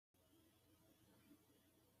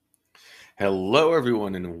Hello,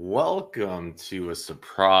 everyone, and welcome to a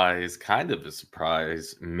surprise, kind of a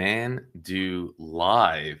surprise, Man Do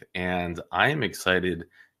Live. And I am excited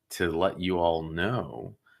to let you all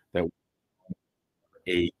know that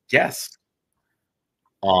a guest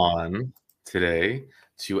on today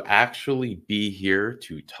to actually be here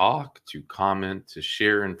to talk, to comment, to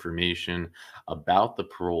share information about the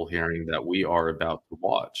parole hearing that we are about to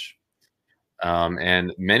watch.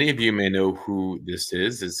 And many of you may know who this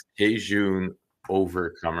is Kejun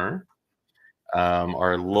Overcomer,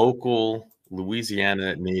 our local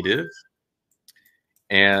Louisiana native.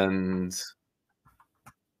 And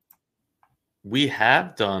we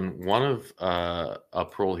have done one of a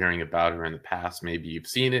parole hearing about her in the past. Maybe you've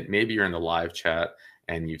seen it. Maybe you're in the live chat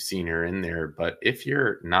and you've seen her in there. But if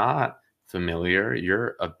you're not familiar,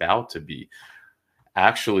 you're about to be.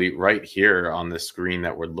 Actually, right here on the screen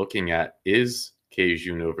that we're looking at is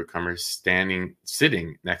Kejun Overcomer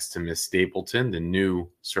sitting next to Miss Stapleton, the new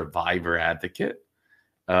survivor advocate.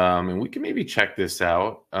 And we can maybe check this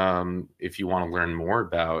out if you want to learn more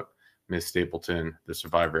about Miss Stapleton, the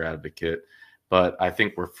survivor advocate. But I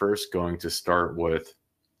think we're first going to start with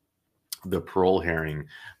the parole hearing.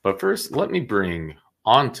 But first, let me bring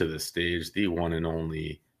onto the stage the one and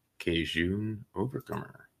only Kejun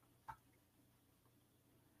Overcomer.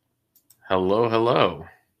 Hello, hello.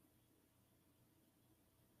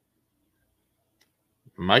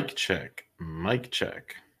 Mic check, mic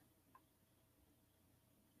check.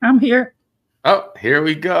 I'm here. Oh, here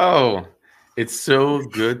we go. It's so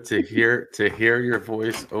good to hear your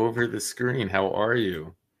voice over the screen. How are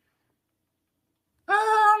you?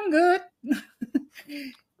 I'm good.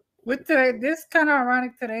 With today, this kind of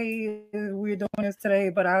ironic today. We're doing this today,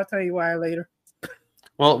 but I'll tell you why later.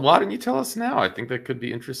 Well, why don't you tell us now? I think that could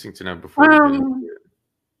be interesting to know before we get into it.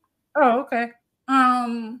 Oh, okay.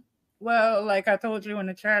 Well, like I told you in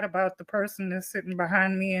the chat about the person that's sitting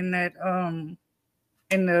behind me in that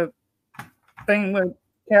in the thing with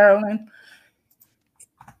Carolyn.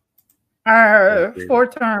 Our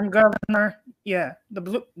four-term governor,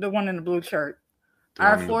 the one in the blue shirt.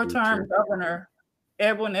 Our four-term governor,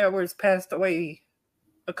 Edwin Edwards, passed away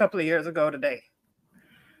a couple of years ago today.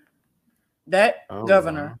 That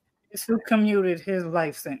governor is who commuted his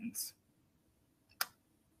life sentence.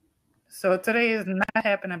 So today is not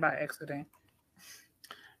happening by accident.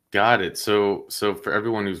 Got it. So for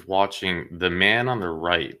everyone who's watching, the man on the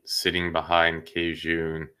right sitting behind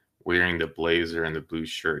Kejun wearing the blazer and the blue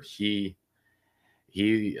shirt, he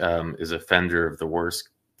is a offender of the worst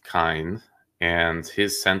kind, and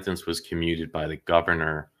his sentence was commuted by the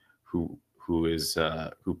governor who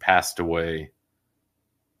passed away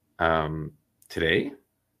today,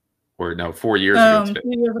 or no, 4 years ago today. 2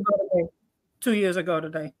 years ago today. 2 years ago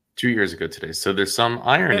today. 2 years ago today. So there's some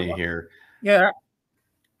irony here. Yeah.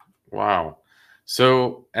 Wow.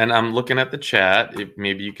 So, and I'm looking at the chat. If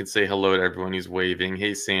maybe you can say hello to everyone who's waving.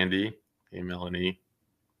 Hey, Sandy. Hey, Melanie.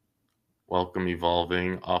 Welcome,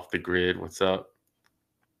 Evolving Off the Grid. What's up?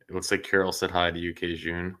 It looks like Carol said hi to you,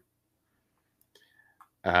 Kejun.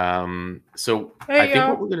 So hey, I think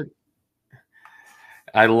what we're gonna.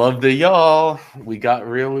 I love the y'all. We got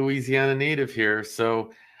real Louisiana native here.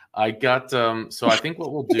 So I got. So I think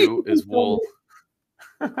what we'll do is we'll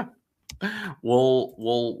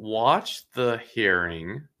watch the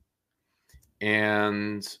hearing,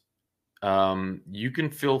 and you can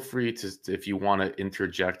feel free to, if you want to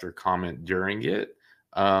interject or comment during it.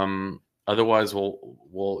 Otherwise, you'll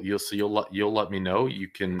let me know. You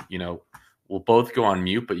can, we'll both go on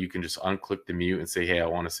mute, but you can just unclick the mute and say, hey, I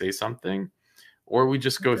want to say something, or we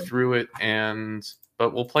just go through it,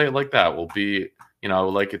 but we'll play it like that. We'll be, I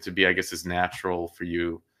would like it to be, I guess, as natural for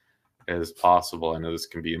you as possible. I know this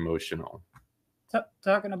can be emotional.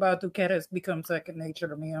 Talking about Duquette has become second nature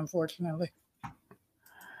to me, unfortunately.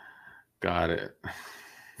 Got it.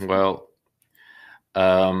 Well,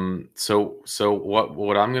 so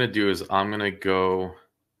what I'm gonna do is I'm gonna go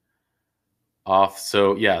off.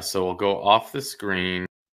 So we'll go off the screen.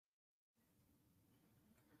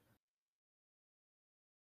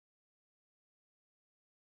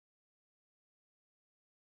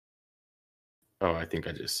 Oh, I think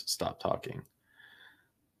I just stopped talking.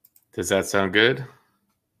 Does that sound good?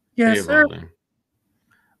 Yes, sir.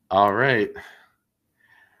 All right.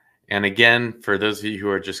 And again, for those of you who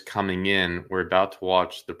are just coming in, we're about to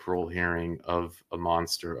watch the parole hearing of a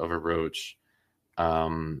monster, of a roach.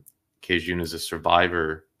 Kejun is a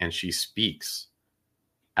survivor, and she speaks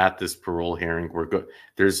at this parole hearing.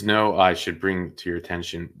 There's no. I should bring to your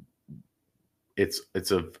attention. There's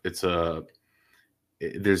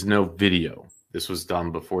no video. This was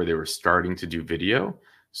done before they were starting to do video,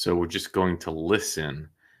 so we're just going to listen.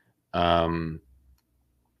 to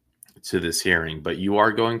this hearing, but you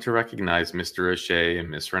are going to recognize Mr. O'Shea and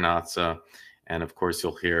Miss Renatza, and of course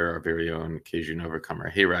you'll hear our very own Cajun Overcomer.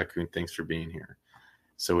 Hey Raccoon, thanks for being here.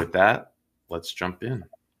 So with that, let's jump in.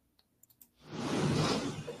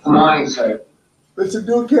 Good morning, sir. Mr.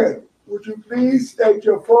 Duquette, would you please state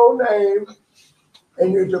your full name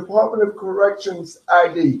and your Department of Corrections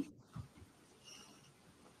ID?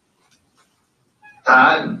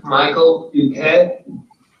 Todd Michael Duquette,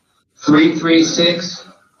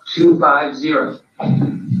 336250.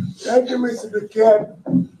 Thank you, Mr. Duquette.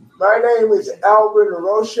 My name is Albert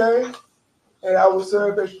Roche, and I will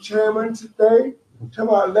serve as chairman today. To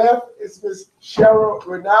my left is Ms. Cheryl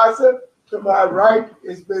Renatza. To my right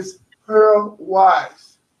is Ms. Pearl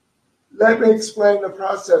Wise. Let me explain the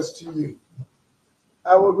process to you.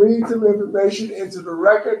 I will read some information into the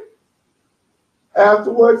record.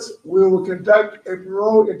 Afterwards, we will conduct a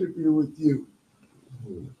parole interview with you.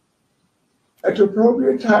 At the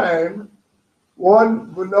appropriate time,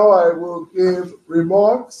 one Vinoy will give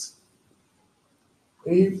remarks.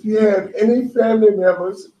 If you have any family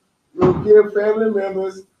members, we'll give family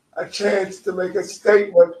members a chance to make a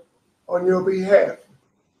statement on your behalf.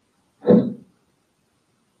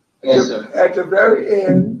 Yes, sir. At the very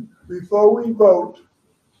end, before we vote,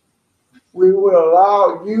 we will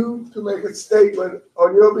allow you to make a statement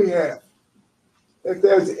on your behalf. If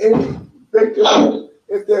there's any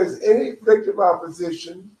victim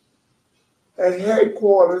opposition at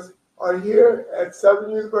headquarters or here at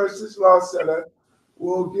Southern University's Law Center,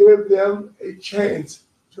 we'll give them a chance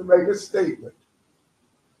to make a statement.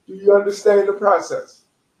 Do you understand the process?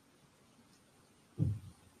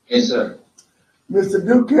 Yes, sir. Mr.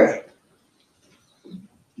 Duquette,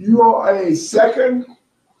 you are a second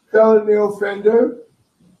felony offender.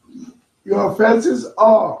 Your offenses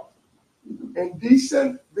are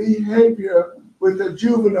indecent behavior with a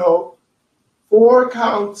juvenile, 4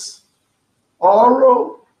 counts,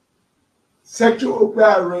 oral sexual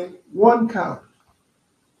battery, 1 count.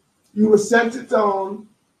 You were sentenced on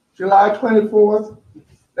July 24th,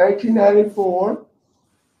 1994.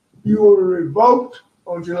 You were revoked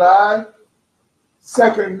on July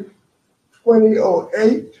 2nd,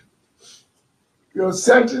 2008. Your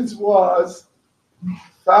sentence was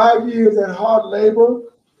 5 years at hard labor,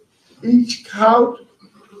 each count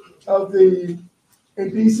of the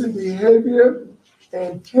indecent behavior,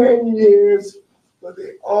 and 10 years for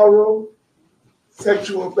the oral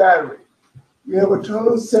sexual battery. You have a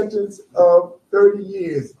total sentence of 30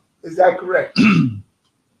 years. Is that correct?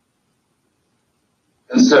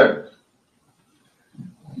 Yes, sir.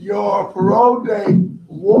 Your parole date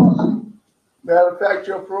was, matter of fact,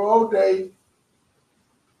 your parole date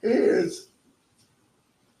is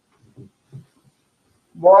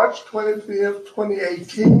March 25th,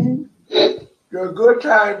 2018. Your good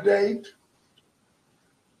time date,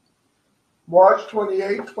 March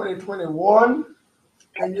 28th, 2021.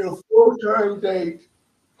 And your full term date,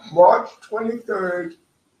 March 23rd,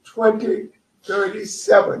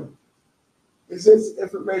 2037. Is this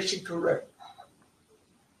information correct?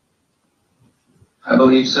 I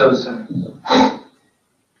believe so, sir.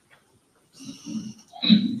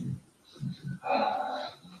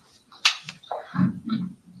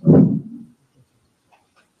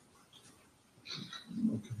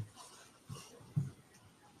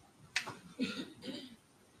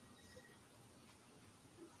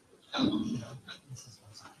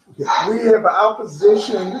 We have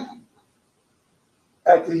opposition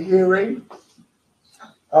at the hearing.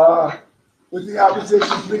 Would the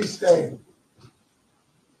opposition please stand?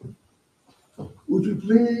 Would you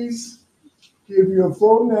please give your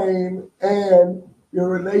full name and your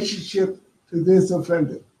relationship to this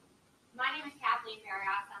offender? My name is Kathleen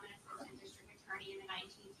Marriott. I'm an assistant district attorney in the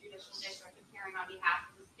 19th Judicial District, appearing on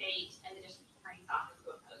behalf of the state and the district attorney's office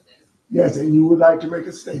who opposes. Yes, and you would like to make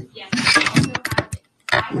a statement? Yes,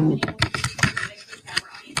 I have been able to see convictions that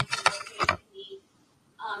were unable to locate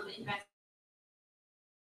the investigation.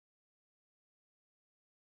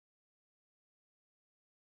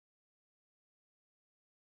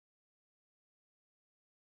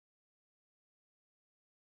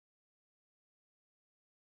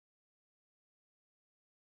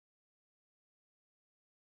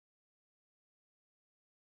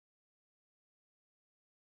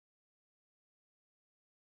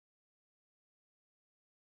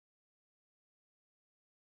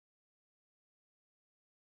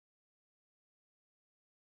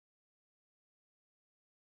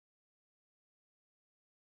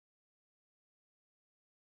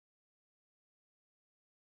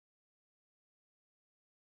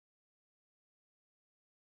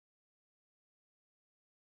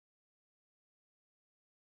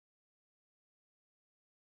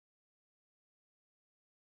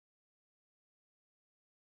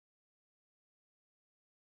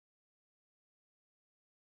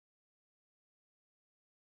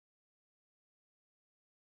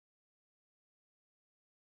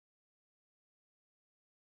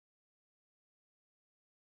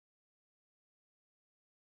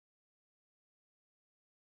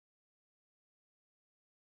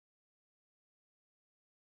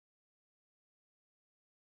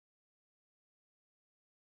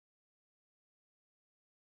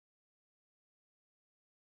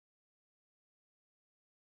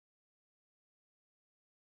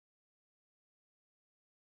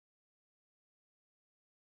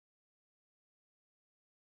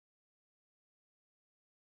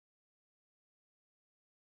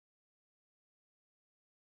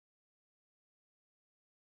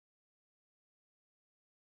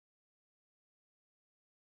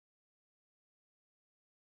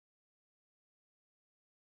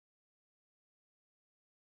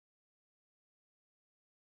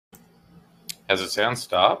 Has the sound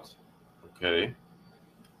stopped? Okay.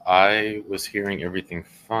 I was hearing everything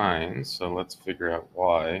fine, so let's figure out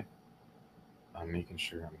why. I'm making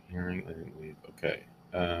sure I'm hearing. I didn't leave. Okay.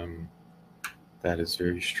 That is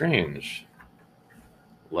very strange.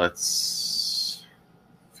 Let's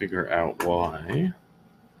figure out why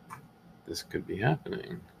this could be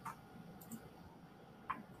happening.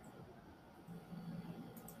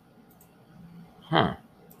 Huh.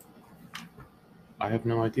 I have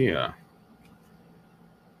no idea.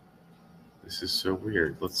 This is so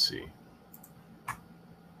weird. Let's see.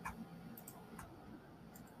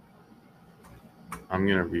 I'm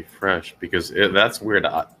going to refresh because that's weird.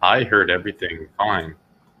 I heard everything fine.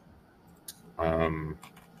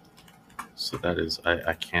 So that is,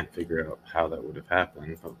 I can't figure out how that would have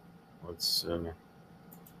happened, but let's see.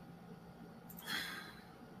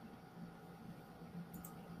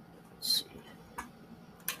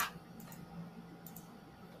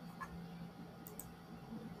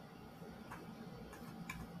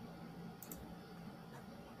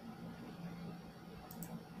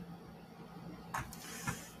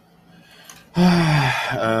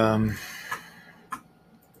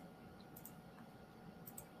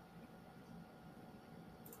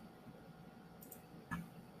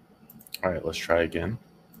 All right, let's try again.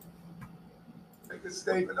 Make a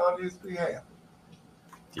statement on his behalf.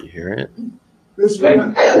 Do you hear it?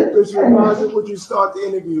 Mr. Remaza, would you start the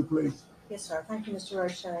interview, please? Yes, sir. Thank you, Mr.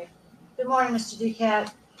 Roche. Good morning, Mr.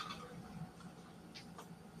 Ducat.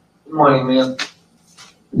 Good morning, ma'am.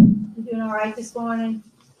 You doing all right this morning?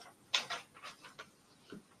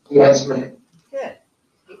 Yes, ma'am. Good.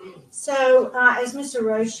 So, as Mr.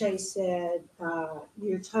 Roche said,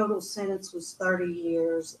 your total sentence was 30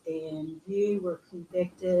 years, and you were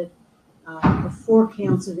convicted of 4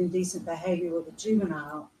 counts of indecent behavior with a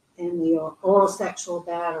juvenile and the oral sexual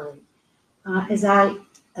battery. As I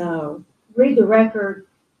read the record,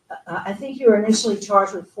 I think you were initially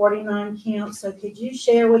charged with 49 counts. So, could you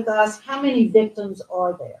share with us how many victims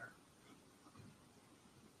are there?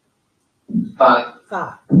 5.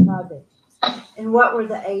 5 victims. And what were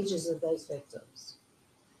the ages of those victims?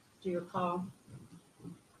 Do you recall?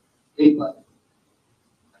 8. What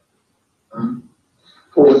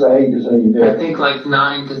was the ages of you I there? think like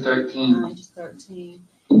 9 to 13. 9 to 13.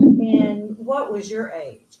 And what was your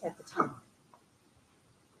age at the time?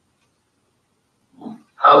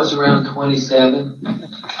 I was around 27.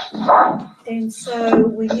 And so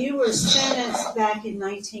when you were sentenced back in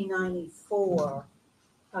 1994,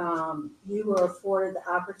 you were afforded the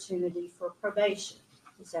opportunity for probation.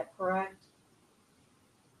 Is that correct?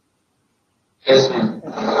 Yes, ma'am.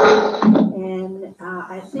 And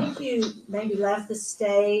I think you maybe left the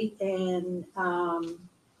state and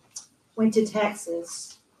went to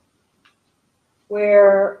Texas,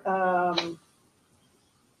 where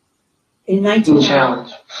in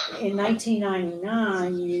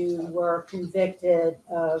 1999 you were convicted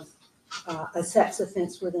of a sex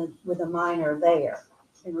offense with a minor there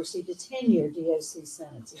and received a 10-year DOC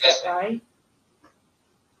sentence. Is that right?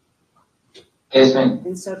 Yes, ma'am.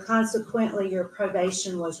 And so consequently, your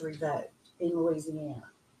probation was revoked in Louisiana.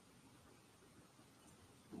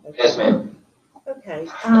 Okay. Yes, ma'am. Okay.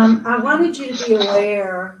 I wanted you to be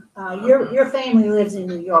aware, your family lives in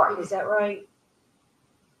New York, is that right?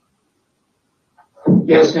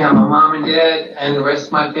 Yes, ma'am. My mom and dad and the rest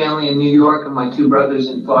of my family in New York and my 2 brothers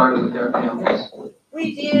in Florida with their families.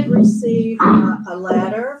 We did receive a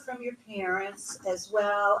letter from your parents as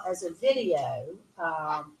well as a video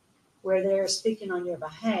where they're speaking on your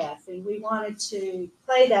behalf. And we wanted to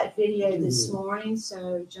play that video this morning.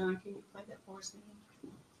 So, John, can you play that for us now?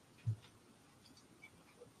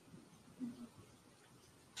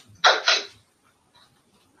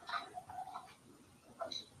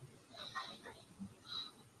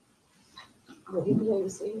 Will he be able to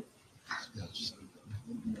see it?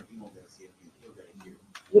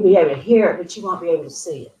 You'll be able to hear it, but you won't be able to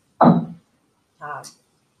see it. Todd.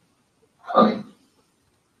 Okay.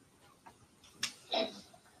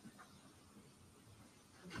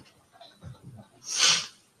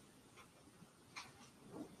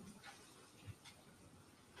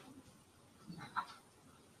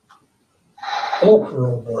 All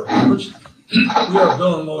parole board members. We are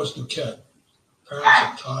Bill and Lois Duquette,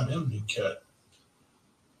 parents of Todd M. Duquette.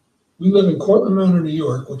 We live in Cortland Manor, New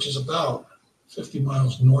York, which is about 50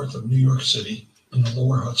 miles north of New York City in the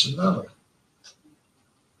lower Hudson Valley.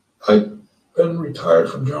 I've been retired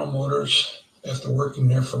from General Motors after working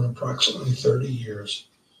there for approximately 30 years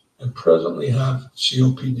and presently have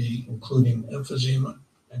COPD, including emphysema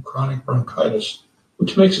and chronic bronchitis,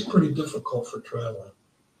 which makes it pretty difficult for traveling.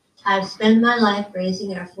 I've spent my life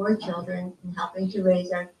raising our 4 children and helping to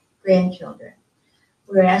raise our grandchildren.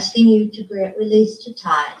 We're asking you to grant release to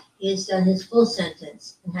Todd. He has done his full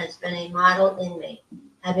sentence and has been a model inmate,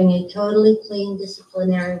 having a totally clean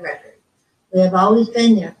disciplinary record. We have always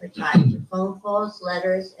been there for Todd through phone calls,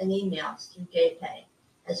 letters, and emails through JPay,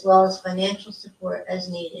 as well as financial support as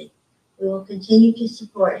needed. We will continue to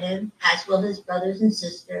support him, as will his brothers and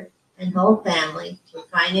sister and whole family, through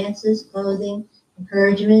finances, clothing,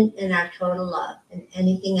 encouragement, and our total love, and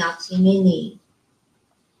anything else he may need.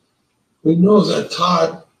 We know that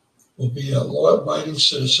Todd will be a law-abiding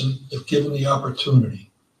citizen if given the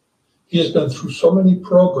opportunity. He has been through so many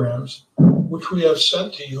programs, which we have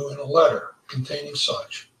sent to you in a letter containing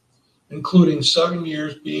such, including 7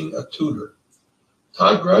 years being a tutor.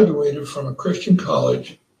 Todd graduated from a Christian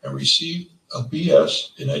college and received a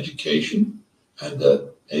BS in education and an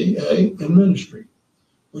AA in ministry,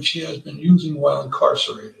 which he has been using while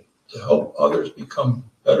incarcerated to help others become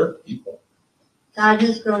better people. Todd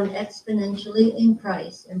has grown exponentially in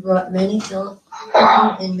Christ and brought many Philippine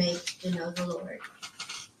inmates to know the Lord.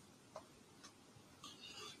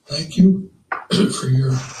 Thank you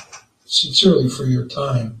sincerely for your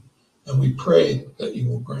time, and we pray that you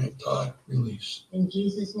will grant Todd release. In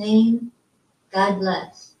Jesus' name, God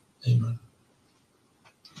bless. Amen.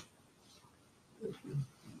 Okay.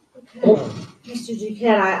 Mr.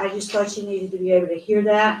 Duquette, I just thought you needed to be able to hear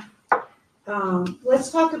that.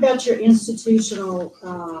 Let's talk about your institutional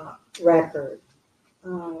record.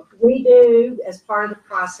 We do, as part of the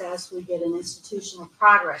process, we get an institutional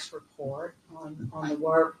progress report on the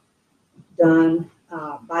work done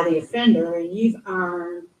by the offender, and you've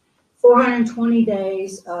earned 420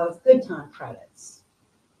 days of good time credits.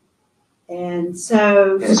 And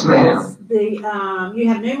so Yes, ma'am. You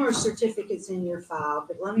have numerous certificates in your file,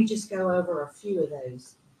 but let me just go over a few of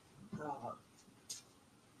those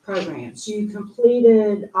programs. You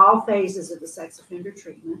completed all phases of the sex offender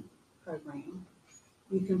treatment program.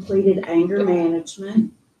 You completed anger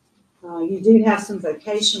management. You do have some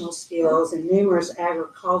vocational skills and numerous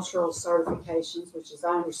agricultural certifications, which, as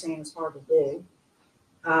I understand, is hard to do.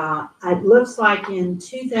 It looks like in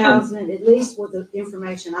 2000, at least with the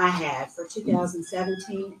information I had for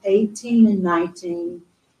 2017, 18, and 19,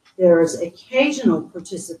 there is occasional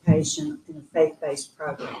participation in a faith-based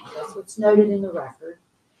program. That's what's noted in the record.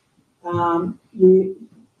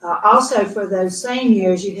 Also, for those same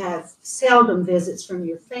years, you have seldom visits from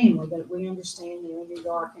your family, but we understand they're in New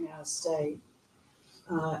York and out of state.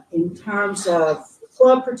 In terms of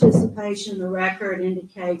club participation, the record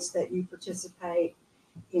indicates that you participate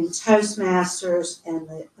in Toastmasters and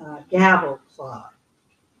the Gavel Club.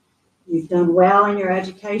 You've done well in your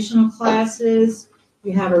educational classes.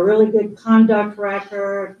 You have a really good conduct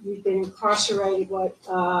record. You've been incarcerated,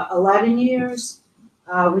 11 years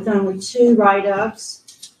with only 2 write-ups.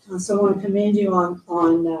 So I want to commend you on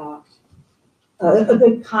a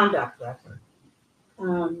good conduct record.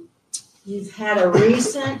 You've had a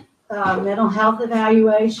recent mental health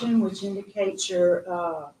evaluation, which indicates your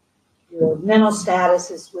mental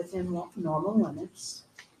status is within normal limits.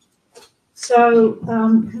 So,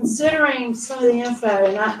 considering some of the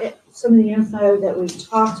info that we've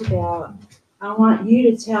talked about, I want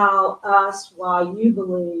you to tell us why you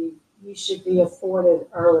believe you should be afforded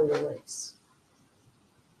early release.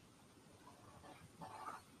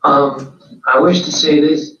 I wish to say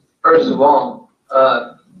this, first of all,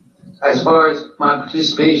 as far as my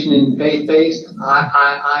participation in faith-based,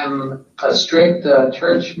 I'm a strict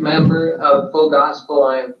church member of Full Gospel.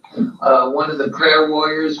 I'm one of the prayer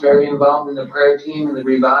warriors, very involved in the prayer team and the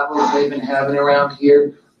revivals they've been having around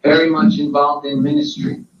here, very much involved in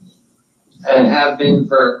ministry, and have been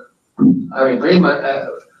for, pretty much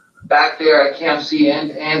back there at Camp C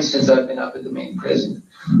and since I've been up at the main prison.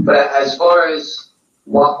 But as far as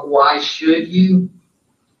why should you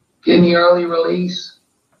give me early release?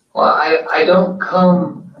 Well, I don't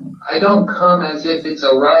come as if it's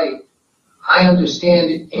a right. I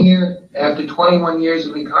understand here, after 21 years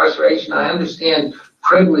of incarceration, I understand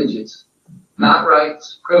privileges, not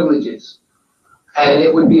rights, privileges. And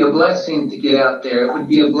it would be a blessing to get out there. It would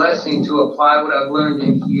be a blessing to apply what I've learned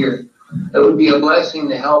in here. It would be a blessing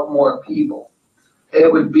to help more people.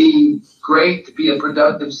 It would be great to be a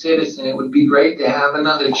productive citizen. It would be great to have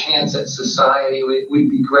another chance at society. It would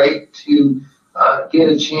be great to get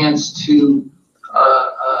a chance to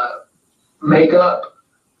make up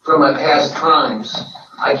for my past crimes.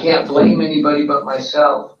 I can't blame anybody but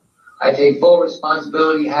myself. I take full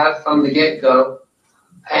responsibility, have from the get-go,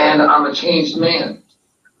 and I'm a changed man.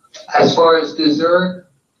 As far as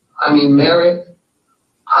merit,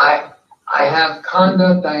 I have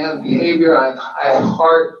conduct, I have behavior, I have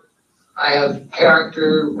heart, I have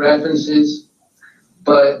character, references,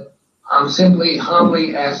 but I'm simply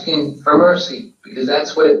humbly asking for mercy, because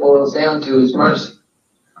that's what it boils down to, is mercy.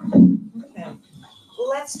 Okay. Well,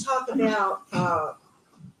 let's talk about,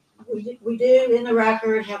 we do in the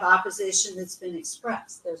record have opposition that's been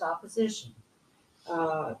expressed. There's opposition.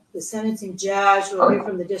 The sentencing judge will hear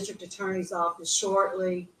from the district attorney's office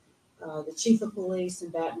shortly. The chief of police in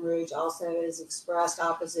Baton Rouge also has expressed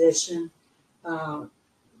opposition.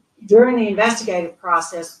 During the investigative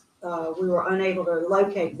process, we were unable to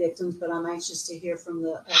locate victims, but I'm anxious to hear from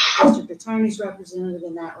the district attorney's representative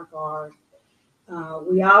in that regard.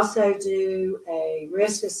 We also do a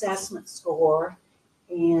risk assessment score,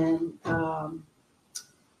 and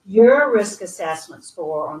your risk assessment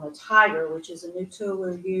score on the Tiger, which is a new tool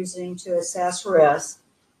we're using to assess risk,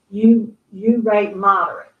 you rate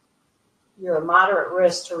moderate. You're a moderate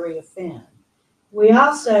risk to reoffend. We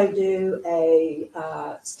also do a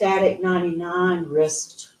static 99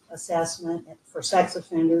 risk assessment for sex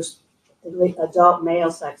offenders, adult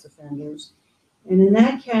male sex offenders. And in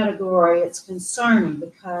that category, it's concerning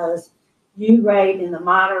because you rate in the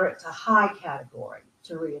moderate to high category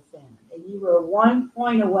to reoffend. And you were 1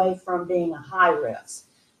 point away from being a high risk.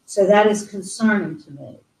 So that is concerning to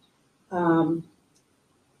me.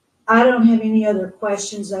 I don't have any other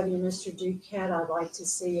questions of you, Mr. Duquette. I'd like to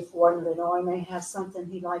see if Warden Benoit may have something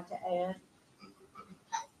he'd like to add.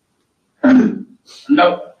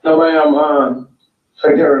 No, ma'am.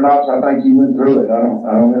 Secretary Knox, I think you went through it. I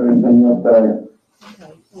don't have anything else to add.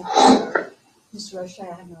 Okay, thank you. Mr. Roche, I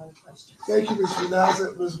have no other questions. Thank you, Mr.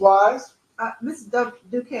 Nassar. Ms. Wise? Mr.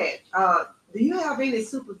 Duquette, do you have any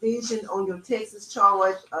supervision on your Texas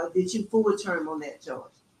charge? Did you full term on that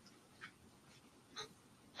charge?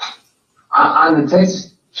 On the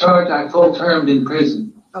Texas charge, I full termed in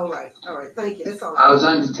prison. All right, thank you. That's all. I was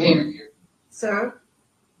on detainer here. Sir?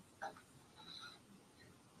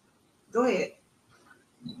 Go ahead.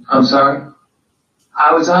 I'm sorry.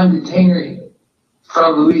 I was on detainer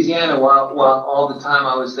from Louisiana while all the time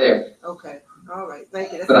I was there. Okay, all right,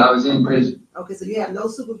 thank you. That's but I was in prison. Okay, so you have no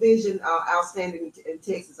supervision outstanding in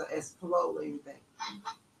Texas as parole or anything?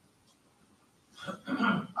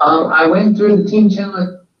 I went through the Teen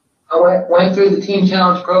Challenge. I went through the Teen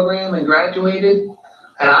Challenge program and graduated.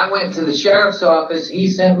 And I went to the sheriff's office. He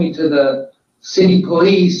sent me to the city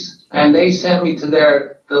police, and they sent me to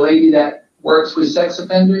the lady that works with sex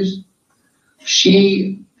offenders.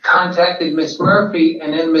 She contacted Miss Murphy,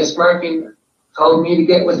 and then Miss Murphy told me to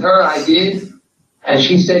get with her. I did. And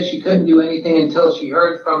she said she couldn't do anything until she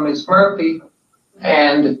heard from Miss Murphy.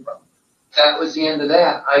 And that was the end of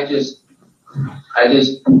that. I just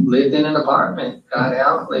lived in an apartment, got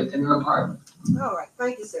out, lived in an apartment. All right.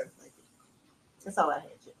 Thank you, sir. Thank you. That's all I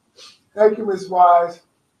had. Thank you, Ms. Wise.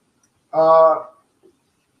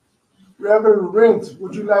 Reverend Rentz,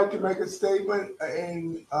 would you like to make a statement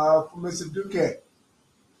for Mr. Duquette?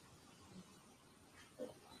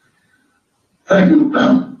 Thank you.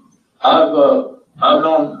 I've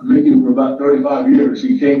known Mickey for about 35 years.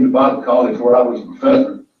 He came to Bible College where I was a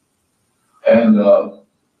professor. And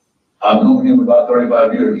I've known him about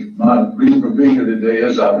 35 years. My reason for being here today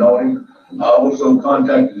is I've known him. I also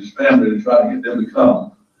contacted his family to try to get them to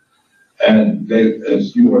come. And they,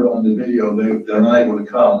 as you heard on the video, they're not able to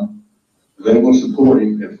come. They will support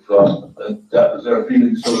him if that was their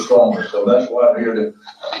feeling so strongly. So that's why I'm here to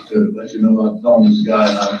let you know I've known this guy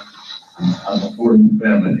and I'm supporting the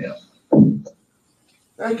family and him.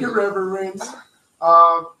 Thank you, Reverend Rentz.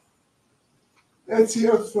 Let's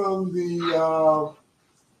hear from the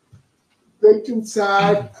victim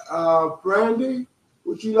side. Brandy,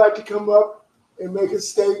 would you like to come up and make a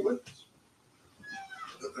statement?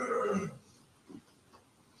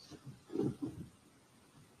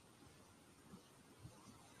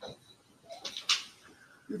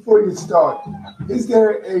 Before you start, is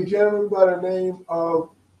there a gentleman by the name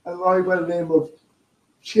of, a lawyer by the name of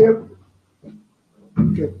Chip?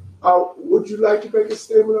 Okay. Would you like to make a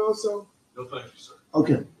statement also? No, thank you, sir.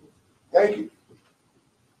 Okay. Thank you.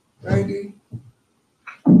 Randy,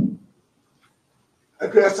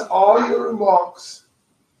 address all your remarks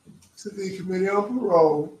to the Committee on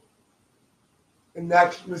Parole and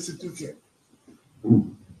not to Mr. Duquette.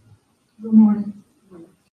 Good morning.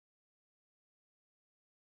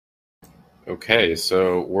 Okay,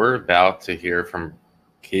 so we're about to hear from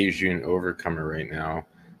Cajun Overcomer right now.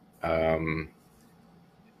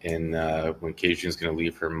 When Cajun's going to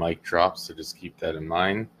leave, her mic drops, so just keep that in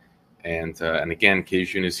mind. And again,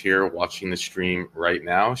 Cajun is here watching the stream right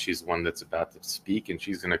now. She's the one that's about to speak, and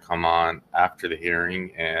she's going to come on after the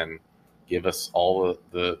hearing and give us all of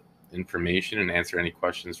the information and answer any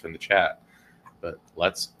questions from the chat. But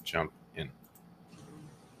let's jump in.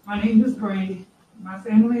 My name is Brandy. my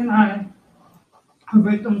family and I are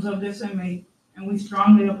victims of this inmate, and we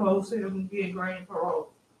strongly oppose him being granted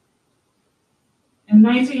parole. In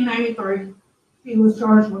 1993, he was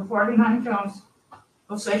charged with 49 counts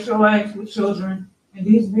of sexual acts with children, and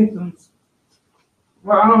these victims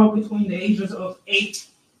were all between the ages of 8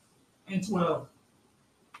 and 12.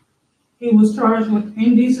 He was charged with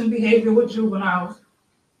indecent behavior with juveniles,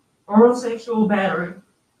 oral sexual battery,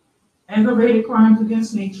 aggravated crimes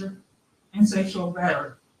against nature, and sexual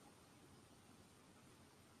battery.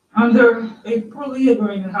 Under a plea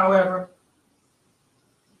agreement, however,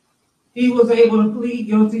 he was able to plead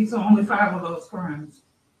guilty to only 5 of those crimes.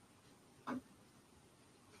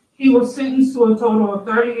 He was sentenced to a total of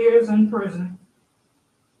 30 years in prison,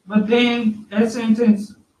 but then that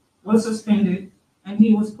sentence was suspended and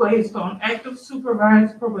he was placed on active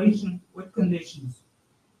supervised probation with conditions.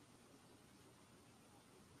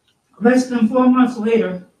 Less than 4 months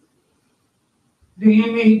later, the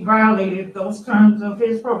inmate violated those terms of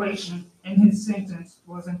his probation and his sentence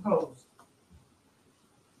was imposed.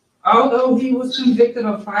 Although he was convicted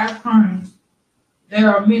of 5 crimes,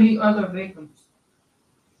 there are many other victims.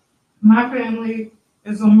 My family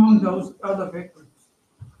is among those other victims.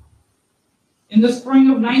 In the spring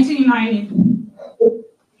of 1990,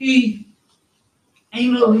 he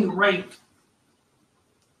anally raped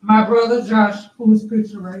my brother Josh, who is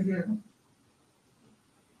pictured right here,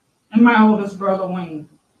 and my oldest brother Wayne.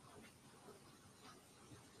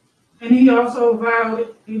 And he also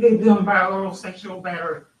did them by oral sexual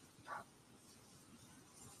battery.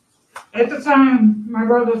 At the time, my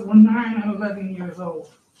brothers were 9 and 11 years old.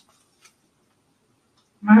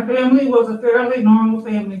 My family was a fairly normal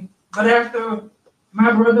family, but after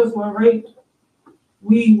my brothers were raped,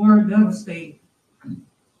 we were devastated.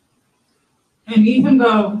 And even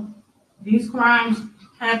though these crimes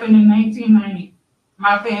happened in 1990,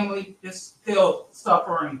 my family is still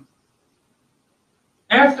suffering.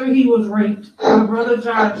 After he was raped, my brother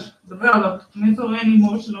Josh developed mental and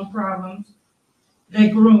emotional problems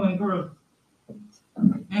that grew and grew.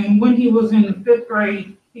 And when he was in the 5th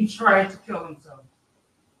grade, he tried to kill himself.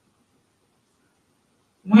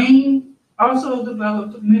 Wayne also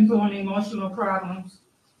developed mental and emotional problems,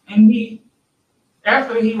 and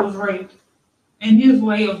after he was raped, and his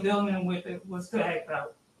way of dealing with it was to act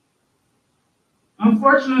out.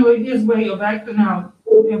 Unfortunately, his way of acting out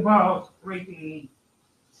involved raping me.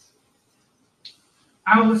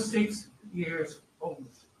 I was 6 years old.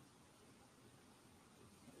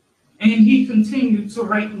 And he continued to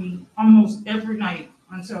rape me almost every night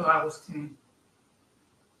until I was 10.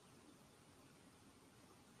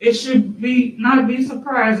 It should not be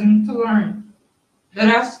surprising to learn that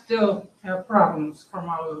I still have problems from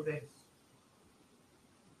all of this.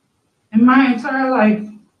 In my entire life,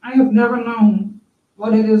 I have never known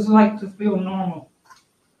what it is like to feel normal.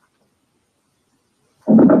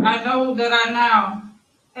 I know that I now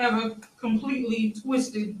have a completely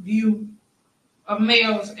twisted view of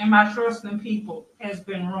males, and my trust in people has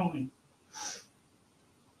been ruined.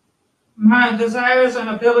 My desires and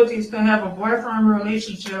abilities to have a boyfriend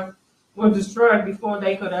relationship were destroyed before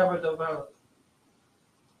they could ever develop.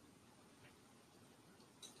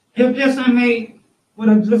 If this inmate would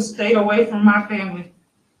have just stayed away from my family,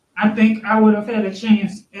 I think I would have had a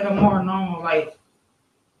chance at a more normal life,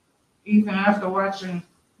 even after watching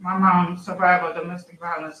my mom survive a domestic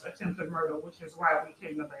violence attempted murder, which is why we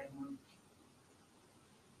came to Baton Rouge.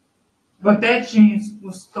 But that chance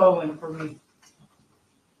was stolen from me.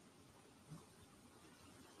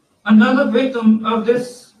 Another victim of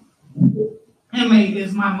this inmate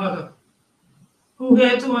is my mother, who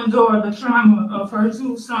had to endure the trauma of her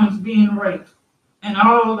 2 sons being raped and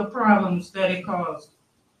all the problems that it caused.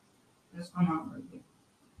 That's my mom right there.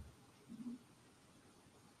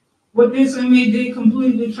 What this inmate did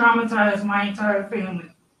completely traumatized my entire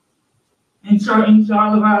family and changed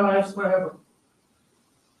all of our lives forever.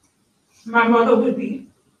 My mother would be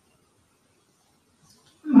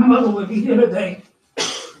here today,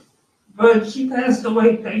 but she passed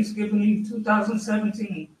away Thanksgiving Eve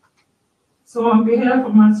 2017. So on behalf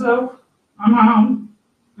of myself, my mom,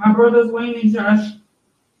 my brothers Wayne and Josh,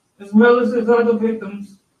 as well as his other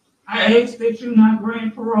victims, I ask that you not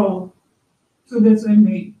grant parole to this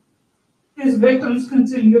inmate. His victims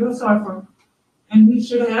continue to suffer, and he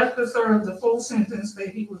should have to serve the full sentence that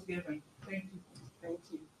he was given. Thank you. Thank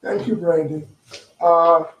you. Thank you, Brandy.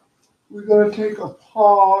 We're going to take a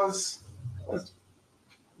pause.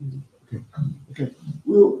 Okay.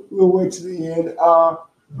 We'll wait to the end.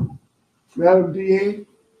 Madam DA.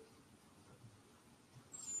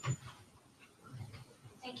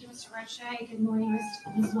 Thank you, Mr. Roche. Good morning,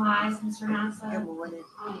 Ms. Wise, Mr. Nasa. Good morning.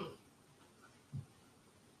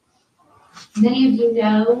 Many of you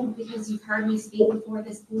know, because you've heard me speak before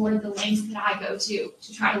this board, the lengths that I go to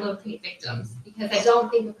try to locate victims, because I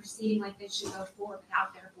don't think a proceeding like this should go forward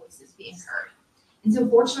without their voices being heard. And so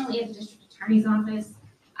fortunately at the district attorney's office,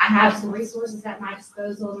 I have some resources at my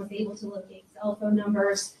disposal and was able to locate cell phone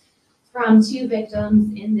numbers from 2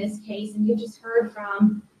 victims in this case. And you just heard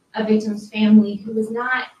from a victim's family who was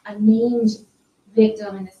not a named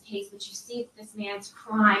victim in this case, but you see that this man's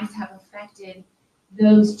crimes have affected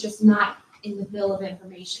those just not in the bill of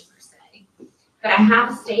information per se. But I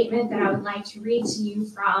have a statement that I would like to read to you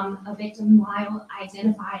from a victim while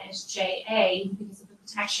identified as JA because of the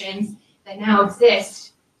protections that now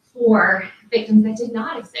exist for victims that did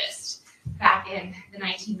not exist back in the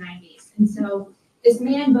 1990s. And so this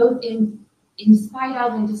man, both in spite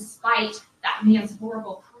of and despite that man's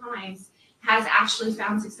horrible crimes, has actually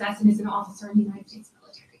found success and is an officer in the United States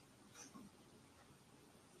military.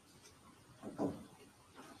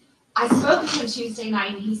 I spoke with him Tuesday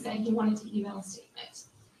night and he said he wanted to email a statement.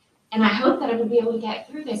 And I hope that I would be able to get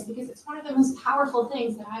through this because it's one of the most powerful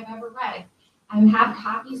things that I've ever read. I have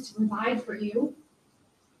copies to provide for you.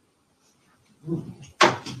 And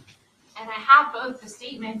I have both the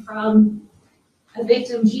statement from a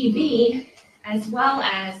victim GB as well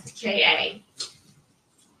as JA.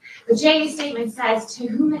 The JA statement says, "To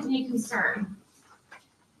whom it may concern,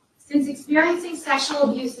 since experiencing sexual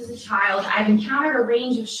abuse as a child, I've encountered a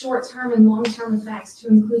range of short-term and long-term effects to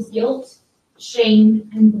include guilt, shame,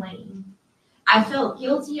 and blame. I felt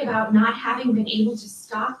guilty about not having been able to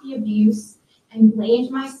stop the abuse and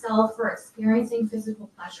blamed myself for experiencing physical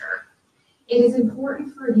pleasure. It is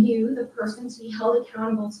important for you, the person, to be held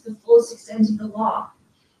accountable to the fullest extent of the law,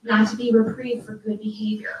 not to be reprieved for good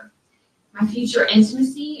behavior. My future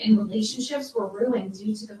intimacy and relationships were ruined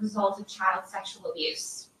due to the result of child sexual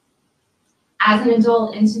abuse. As an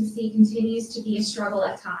adult, intimacy continues to be a struggle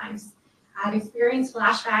at times. I've experienced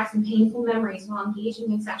flashbacks and painful memories while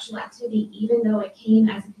engaging in sexual activity, even though it came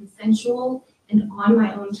as a consensual and on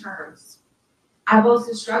my own terms. I've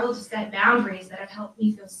also struggled to set boundaries that have helped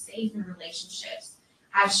me feel safe in relationships.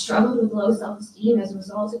 I've struggled with low self-esteem as a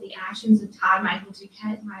result of the actions of Todd Michael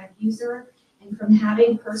Duquette, my abuser, and from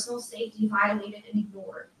having personal safety violated and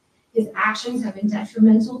ignored. His actions have been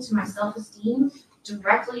detrimental to my self-esteem,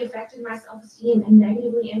 directly affected my self-esteem, and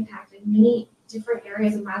negatively impacted many different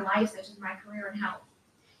areas of my life, such as my career and health.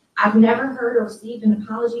 I've never heard or received an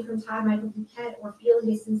apology from Todd Michael Duquette or feel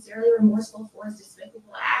he is sincerely remorseful for his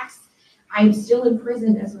despicable acts. I am still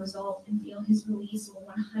imprisoned as a result and feel his release will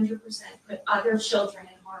 100% put other children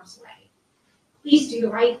in harm's way. Please do the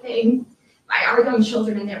right thing by our young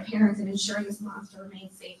children and their parents and ensuring this monster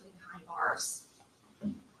remains safely behind bars."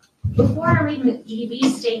 Before I read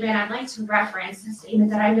GB's statement, I'd like to reference a statement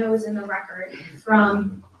that I know is in the record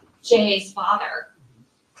from JA's father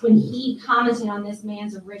when he commented on this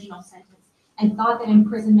man's original sentence and thought that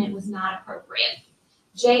imprisonment was not appropriate.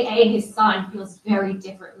 JA, his son, feels very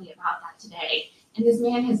differently about that today. And this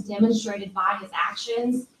man has demonstrated by his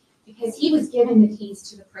actions because he was given the keys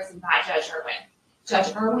to the prison by Judge Irwin.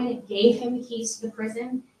 Judge Irwin gave him the keys to the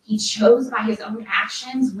prison. He chose by his own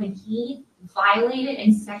actions when he violated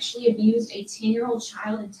and sexually abused a 10-year-old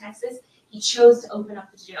child in Texas, he chose to open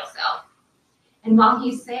up the jail cell. And while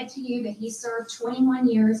he said to you that he served 21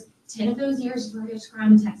 years, 10 of those years for his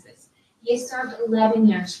crime in Texas, he has served 11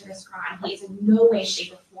 years for this crime. He has in no way,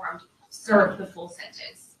 shape, or form served the full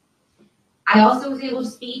sentence. I also was able to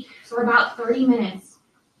speak for about 30 minutes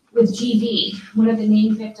with GB, one of the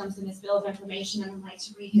named victims in this bill of information, and I'd like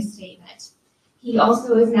to read his statement. He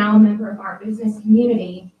also is now a member of our business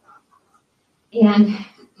community and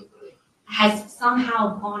has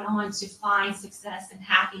somehow gone on to find success and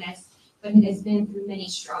happiness, but it has been through many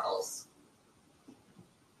struggles.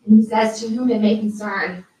 And he says, "To whom it may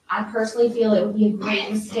concern, I personally feel it would be a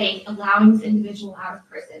great mistake allowing this individual out of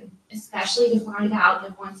prison, especially to find out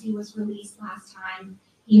that once he was released last time,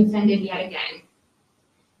 he offended yet again.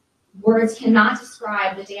 Words cannot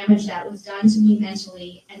describe the damage that was done to me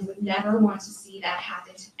mentally and would never want to see that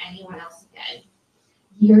happen to anyone else again.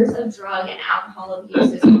 Years of drug and alcohol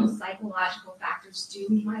abuse as well as psychological factors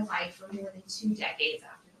doomed my life for more than 2 decades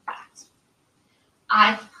after the fact.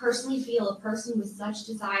 I personally feel a person with such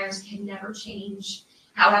desires can never change.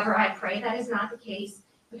 However, I pray that is not the case,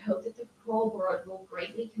 but hope that the parole board will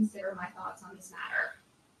greatly consider my thoughts on this matter.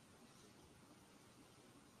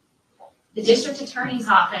 The district attorney's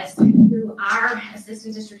office, through our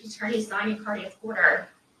assistant district attorney, Sonia Cardia-Porter,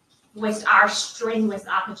 voiced our strenuous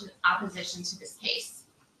opposition to this case.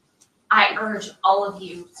 I urge all of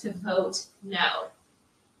you to vote no.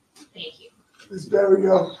 Thank you. Ms.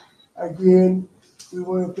 Berrio, again, we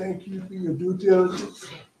want to thank you for your due diligence.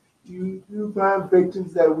 do find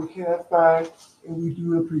victims that we cannot find, and we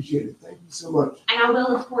do appreciate it. Thank you so much. And I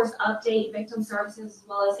will, of course, update Victim Services as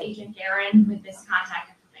well as Agent Guerin with this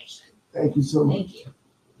contact information. Thank you so much. Thank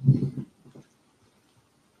you.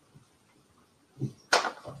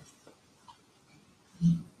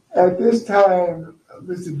 At this time,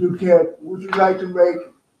 Mr. Duquette, would you like to make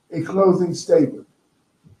a closing statement?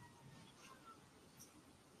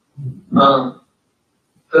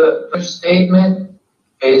 The first statement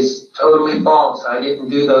is totally false. I didn't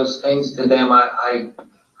do those things to them. I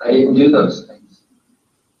didn't do those things.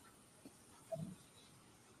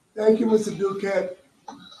 Thank you, Mr. Duquette.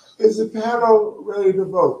 Is the panel ready to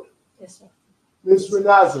vote? Yes, sir. Ms.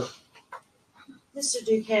 Renaza? Mr.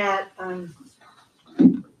 Duquette, I'm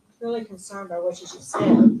really concerned by what you just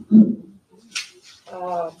said.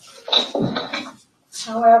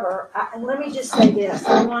 However, and let me just say this.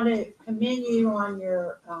 I want to commend you on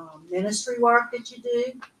your ministry work that you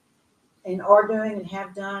do and are doing and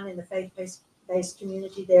have done in the faith-based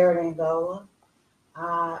community there at Angola.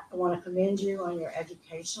 I want to commend you on your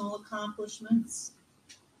educational accomplishments.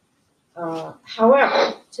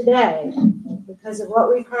 However, today, because of what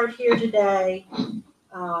we've heard here today,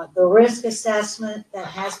 the risk assessment that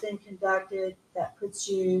has been conducted that puts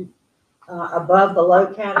you above the low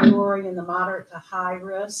category and the moderate to high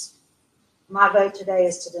risk, my vote today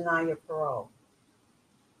is to deny your parole.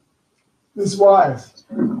 Ms. Wise?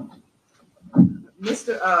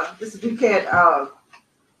 Mr. Duquette,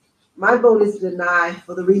 my vote is to deny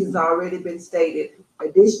for the reasons already been stated.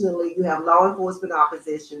 Additionally, you have law enforcement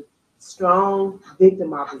opposition, strong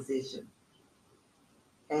victim opposition,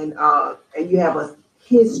 and you have a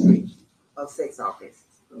history of sex offenses.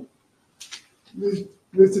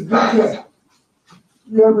 Mr. Duquette,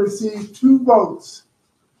 you have received 2 votes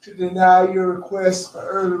to deny your request for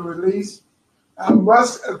early release. I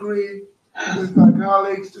must agree with my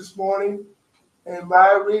colleagues this morning, and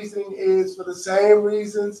my reasoning is for the same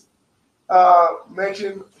reasons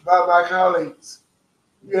mentioned by my colleagues.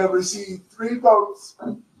 You have received 3 votes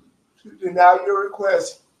to deny your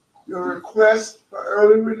request. Your request for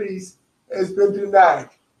early release has been denied.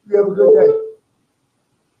 You have a good day.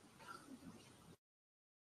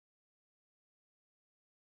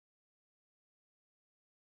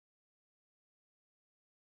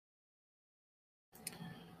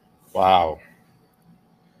 Wow.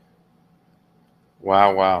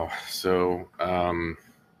 So, I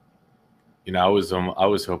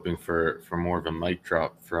was hoping for more of a mic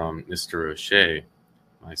drop from Mr. O'Shea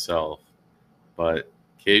myself, but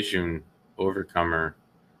Cajun Overcomer,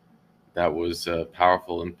 that was a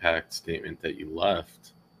powerful impact statement that you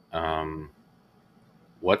left.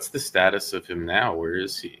 What's the status of him now? Where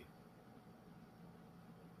is he?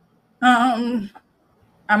 I'm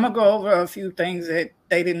gonna go over a few things that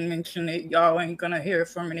they didn't mention that y'all ain't gonna hear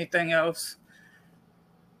from anything else.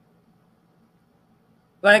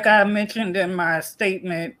 Like I mentioned in my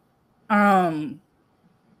statement, my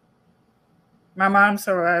mom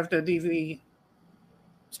survived a DV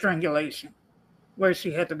strangulation where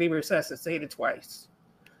she had to be resuscitated twice.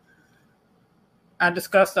 I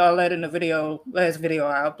discussed all that in the last video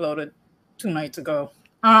I uploaded 2 nights ago.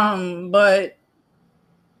 But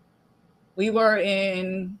we were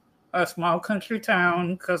in a small country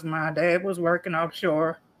town because my dad was working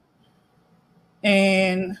offshore.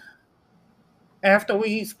 And after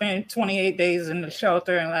we spent 28 days in the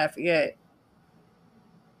shelter in Lafayette,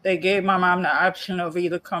 they gave my mom the option of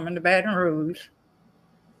either coming to Baton Rouge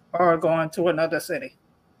or going to another city.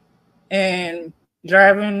 And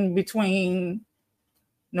driving between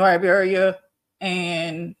New Iberia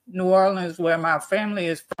and New Orleans, where my family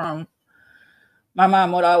is from, my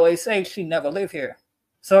mom would always say she never lived here.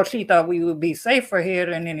 So she thought we would be safer here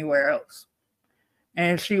than anywhere else.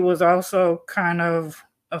 And she was also kind of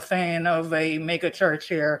a fan of a mega church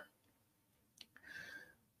here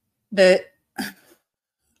that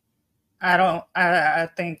I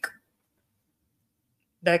think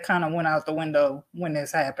that kind of went out the window when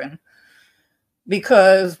this happened,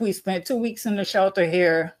 because we spent 2 weeks in the shelter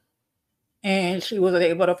here and she was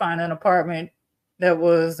able to find an apartment that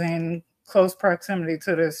was in close proximity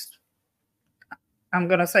to this, I'm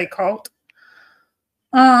going to say, cult.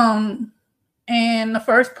 And the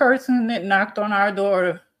first person that knocked on our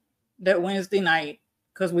door that Wednesday night,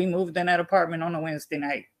 because we moved in that apartment on a Wednesday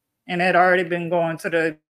night, and had already been going to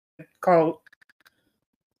the cult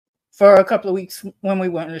for a couple of weeks when we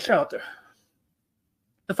went in the shelter.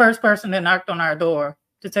 The first person that knocked on our door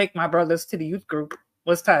to take my brothers to the youth group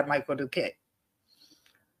was Todd Michael Duquette.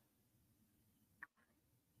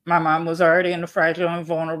 My mom was already in a fragile and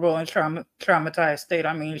vulnerable and traumatized state.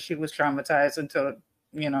 I mean, she was traumatized until,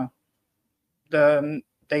 the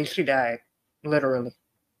day she died, literally.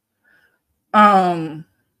 And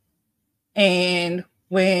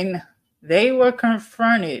when they were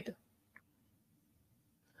confronted,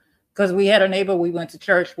 because we had a neighbor we went to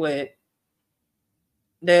church with,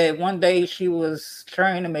 that one day she was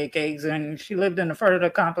trying to make eggs, and she lived in the front of the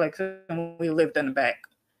complex and we lived in the back.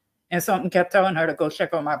 And something kept telling her to go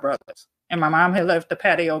check on my brothers. And my mom had left the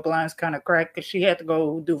patio blinds kind of cracked because she had to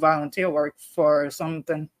go do volunteer work for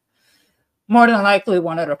something. More than likely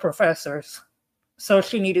one of the professors. So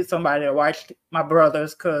she needed somebody to watch my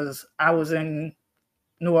brothers because I was in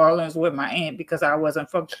New Orleans with my aunt because I wasn't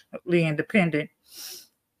functionally independent.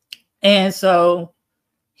 And so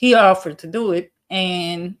he offered to do it,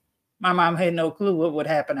 and my mom had no clue what would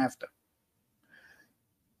happen after.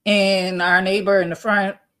 And our neighbor in the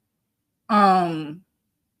front, my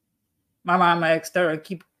mom asked her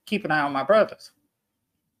to keep an eye on my brothers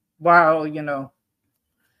while,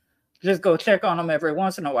 just go check on them every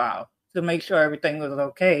once in a while to make sure everything was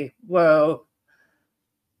okay. Well,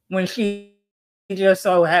 when she just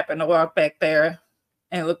so happened to walk back there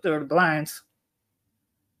and look through the blinds,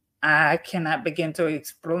 I cannot begin to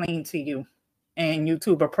explain to you in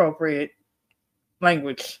YouTube appropriate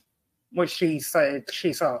language what she said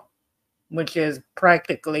she saw, which is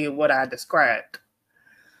practically what I described.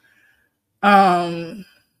 And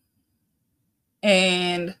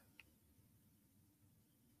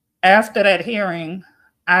after that hearing,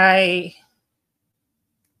 I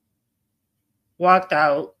walked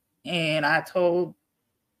out and I told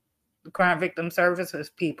the Crime Victim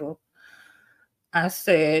Services people, I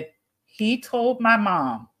said, he told my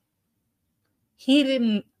mom he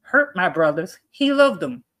didn't hurt my brothers. He loved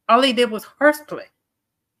them. All he did was horseplay.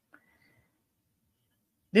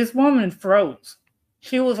 This woman froze.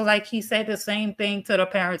 She was like, he said the same thing to the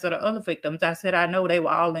parents of the other victims. I said, I know they were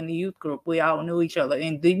all in the youth group. We all knew each other.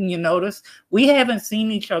 And didn't you notice? We haven't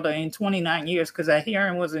seen each other in 29 years because that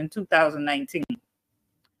hearing was in 2019.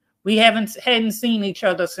 We hadn't seen each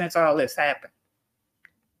other since all this happened.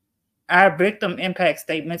 Our victim impact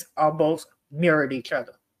statements almost mirrored each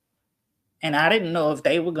other. And I didn't know if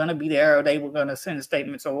they were going to be there or they were going to send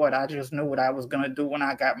statements or what. I just knew what I was going to do when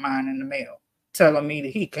I got mine in the mail, telling me that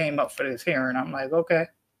he came up for this hearing. I'm like, okay.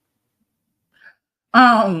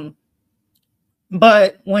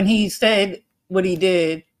 But when he said what he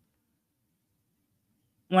did,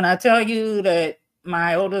 when I tell you that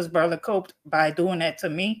my oldest brother coped by doing that to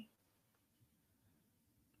me,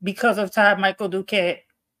 because of Todd Michael Duquette,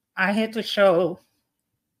 I had to show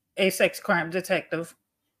a sex crime detective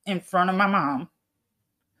in front of my mom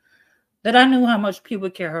that I knew how much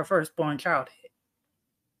pubic hair her firstborn child had.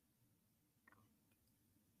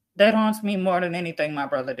 That haunts me more than anything my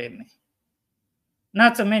brother did me.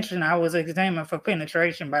 Not to mention I was examined for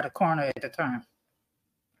penetration by the coroner at the time.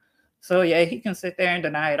 So yeah, he can sit there and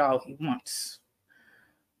deny it all he wants.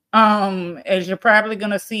 As you're probably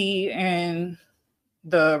gonna see in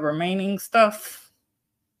the remaining stuff,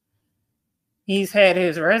 he's had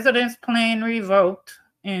his residence plan revoked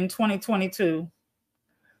in 2022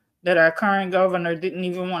 that our current governor didn't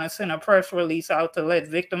even want to send a press release out to let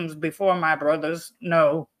victims before my brothers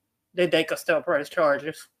know that they could still press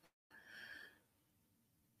charges.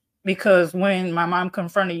 Because when my mom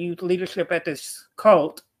confronted youth leadership at this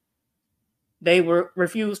cult, they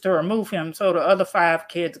refused to remove him, so the other 5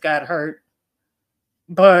 kids got hurt.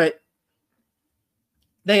 But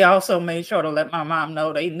they also made sure to let my mom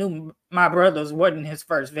know they knew my brothers wasn't his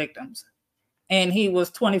first victims. And he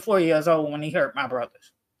was 24 years old when he hurt my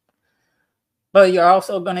brothers. But you're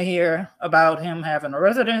also going to hear about him having a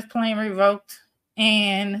residence plan revoked,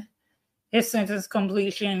 and his sentence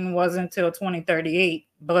completion wasn't until 2038.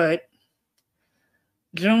 But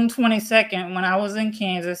June 22nd, when I was in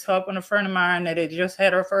Kansas helping a friend of mine that had just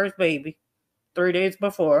had her first baby 3 days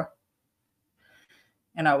before,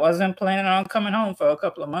 and I wasn't planning on coming home for a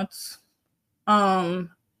couple of months, I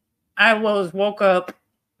was woke up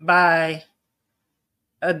by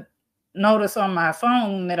a notice on my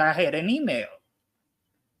phone that I had an email.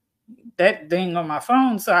 That ding on my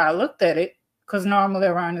phone, so I looked at it, because normally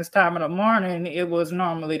around this time of the morning, it was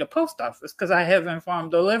normally the post office, because I have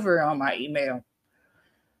informed delivery on my email.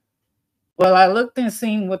 Well, I looked and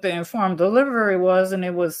seen what the informed delivery was, and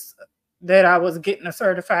it was that I was getting a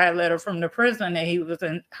certified letter from the prison that he was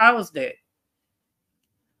housed at.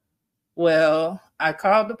 Well, I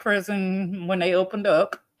called the prison when they opened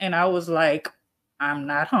up, and I was like, I'm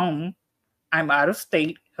not home. I'm out of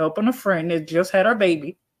state helping a friend that just had her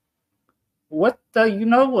baby. What the, you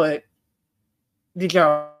know what, did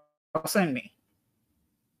y'all send me?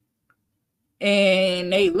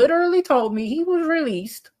 And they literally told me he was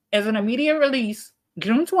released as an immediate release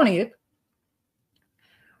June 20th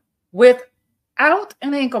without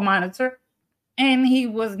an ankle monitor, and he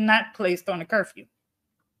was not placed on a curfew.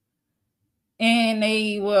 And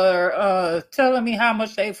they were telling me how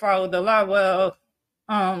much they followed the law. Well,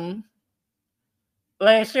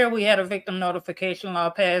 last year we had a victim notification law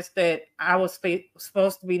passed that I was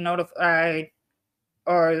supposed to be notified,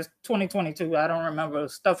 or 2022, I don't remember.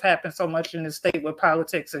 Stuff happened so much in the state with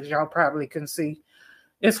politics, as y'all probably can see.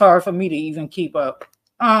 It's hard for me to even keep up.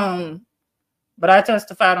 But I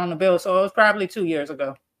testified on the bill, so it was probably 2 years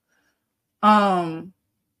ago. That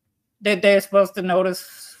they're supposed to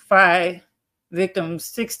notify victims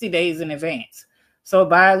 60 days in advance. So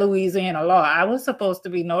by Louisiana law, I was supposed to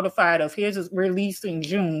be notified of his release in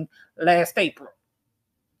June last April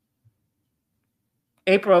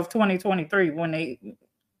of 2023, when they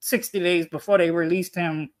 60 days before they released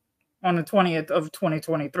him on the 20th of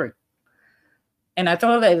 2023. And I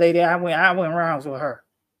told that lady, I went rounds with her.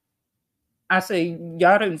 I said,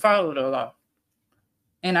 y'all didn't follow the law.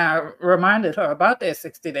 And I reminded her about that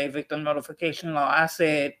 60-day victim notification law. I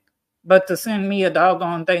said, but to send me a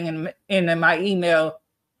doggone thing in my email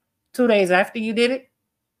 2 days after you did it,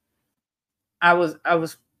 I was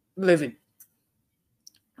livid.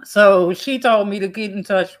 So she told me to get in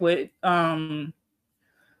touch with the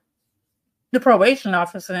probation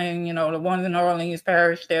officer, and the one in Orleans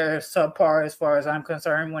Parish, they're subpar as far as I'm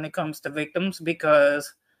concerned when it comes to victims,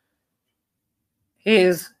 because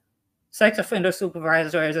his sex offender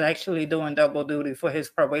supervisor is actually doing double duty for his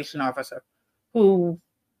probation officer, who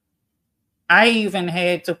I even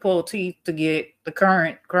had to pull teeth to get the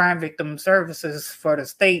current crime victim services for the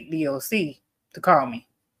state DOC to call me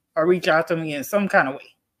or reach out to me in some kind of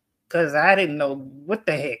way, because I didn't know what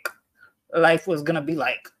the heck life was going to be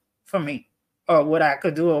like for me, or what I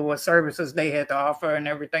could do, or what services they had to offer and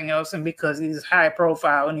everything else. And because he's high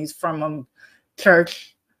profile and he's from a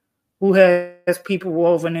church who has people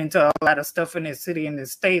woven into a lot of stuff in this city and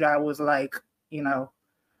this state, I was like,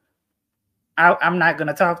 I'm not going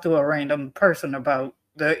to talk to a random person about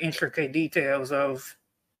the intricate details of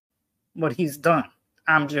what he's done.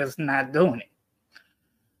 I'm just not doing it.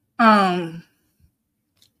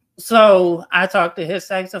 So I talked to his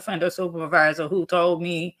sex offender supervisor, who told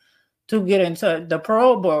me to get into the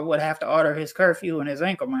parole board would have to order his curfew and his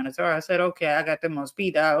ankle monitor. I said, okay, I got them on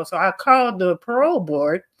speed dial. So I called the parole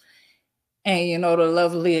board, and the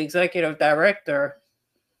lovely executive director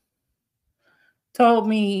told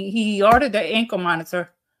me he ordered the ankle monitor,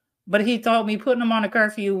 but he told me putting him on a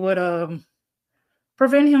curfew would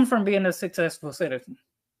prevent him from being a successful citizen.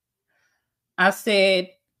 I said,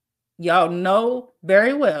 y'all know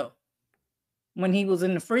very well, when he was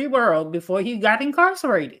in the free world before he got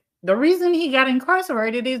incarcerated. The reason he got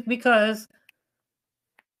incarcerated is because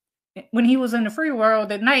when he was in the free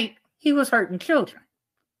world at night, he was hurting children.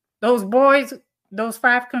 Those boys, those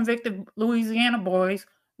 5 convicted Louisiana boys,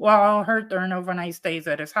 were all hurt during overnight stays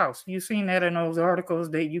at his house. You've seen that in those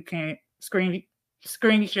articles that you can't screen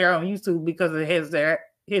share on YouTube because it has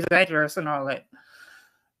his address and all that.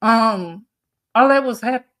 All that was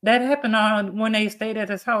that happened on when they stayed at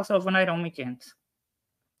his house overnight on weekends.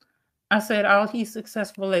 I said, all he's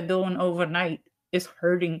successful at doing overnight is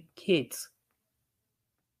hurting kids.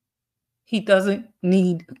 He doesn't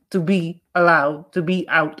need to be allowed to be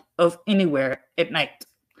out of anywhere at night.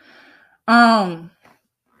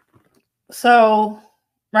 So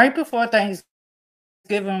right before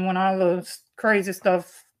Thanksgiving, when all the crazy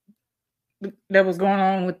stuff that was going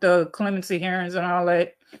on with the clemency hearings and all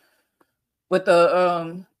that, with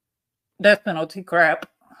the death penalty crap,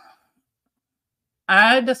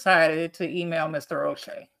 I decided to email Mr.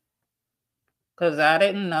 O'Shea, because I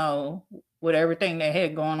didn't know, with everything that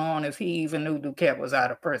had going on, if he even knew Duquette was out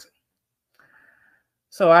of prison.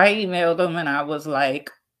 So I emailed him, and I was like,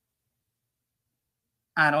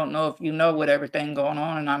 I don't know if you know with everything going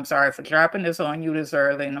on, and I'm sorry for dropping this on you this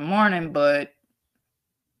early in the morning, but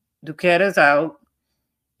Duquette is out.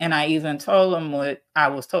 And I even told him what I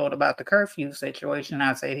was told about the curfew situation.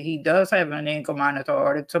 I said he does have an ankle monitor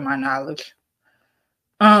ordered, to my knowledge.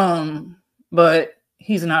 But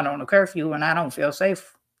he's not on a curfew, and I don't feel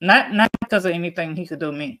safe. Not because of anything he could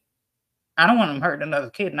do to me. I don't want him hurting another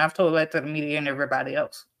kid, and I've told that to the media and everybody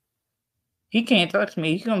else. He can't touch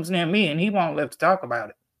me. He comes near me, and he won't live to talk about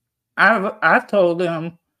it. I've told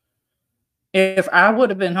him, if I would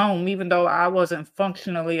have been home, even though I wasn't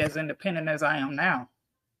functionally as independent as I am now,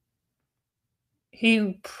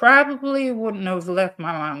 he probably wouldn't have left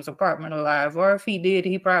my mom's apartment alive, or if he did,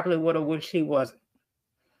 he probably would have wished he wasn't.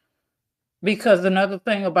 Because another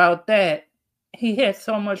thing about that, he had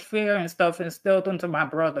so much fear and stuff instilled into my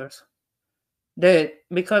brothers that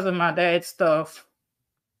because of my dad's stuff,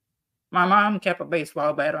 My mom kept a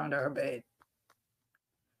baseball bat under her bed.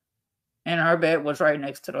 And her bed was right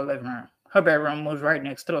next to the living room. Her bedroom was right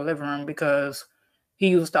next to the living room because he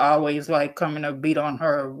used to always like coming to beat on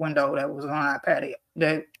her window that was on our patio,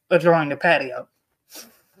 that adjoined the patio.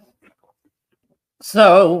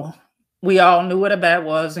 So we all knew what a bat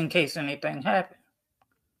was in case anything happened.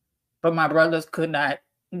 But my brothers could not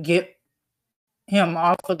get him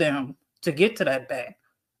off of them to get to that bat.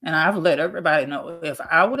 And I've let everybody know, if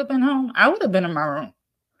I would have been home, I would have been in my room.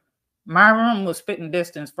 My room was spitting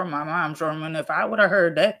distance from my mom's room. And if I would have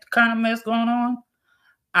heard that kind of mess going on,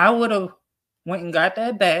 I would have went and got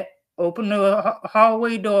that bat, opened the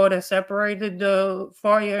hallway door that separated the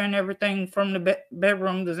foyer and everything from the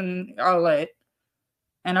bedrooms and all that.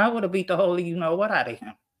 And I would have beat the holy you-know-what out of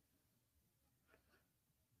him.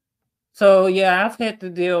 So, yeah, I've had to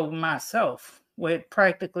deal myself with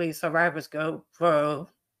practically survivor's guilt for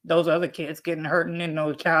those other kids getting hurt and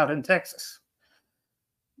no child in Texas.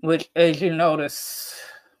 Which, as you notice,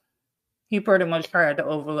 he pretty much tried to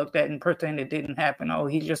overlook that and pretend it didn't happen. Oh,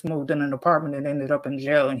 he just moved in an apartment and ended up in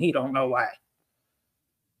jail and he don't know why.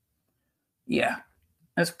 Yeah,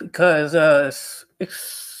 that's because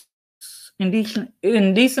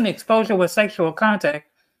indecent exposure with sexual contact.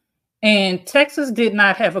 And Texas did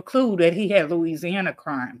not have a clue that he had Louisiana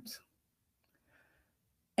crimes.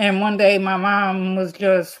 And one day my mom was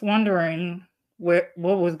just wondering what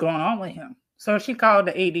was going on with him. So she called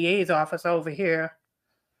the ADA's office over here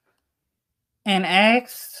and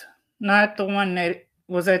asked, not the one that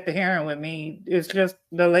was at the hearing with me, it's just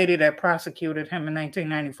the lady that prosecuted him in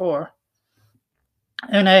 1994,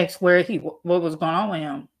 and asked what was going on with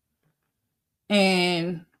him.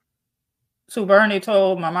 And Sue Bernie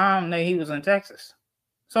told my mom that he was in Texas.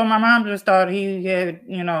 So my mom just thought he had,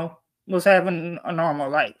 was having a normal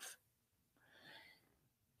life.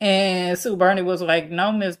 And Sue Bernie was like,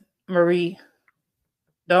 no, Miss Marie,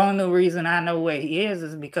 the only reason I know where he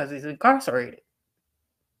is because he's incarcerated.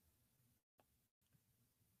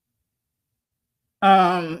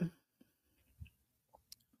 So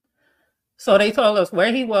they told us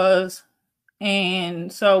where he was.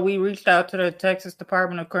 And so we reached out to the Texas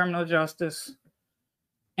Department of Criminal Justice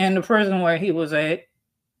and the prison where he was at.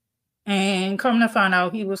 And come to find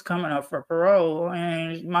out, he was coming up for parole.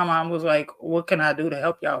 And my mom was like, what can I do to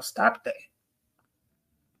help y'all stop that?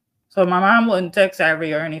 So my mom wouldn't text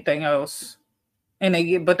Avery or anything else.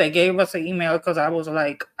 But they gave us an email because I was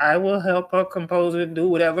like, I will help her compose it, do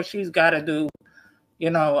whatever she's got to do.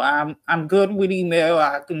 I'm good with email.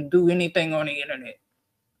 I can do anything on the internet.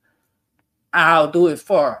 I'll do it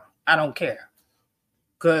for her. I don't care.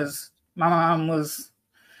 Because my mom was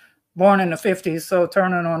born in the 50s, so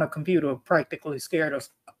turning on a computer practically scared us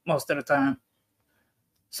most of the time.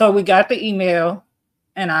 So we got the email,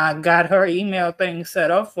 and I got her email thing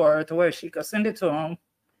set up for her to where she could send it to him.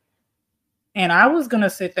 And I was going to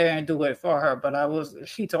sit there and do it for her, but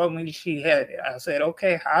she told me she had it. I said,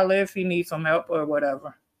 okay, holla if you need some help or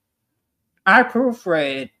whatever. I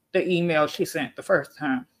proofread the email she sent the first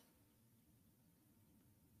time.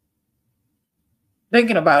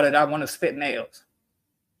 Thinking about it, I want to spit nails.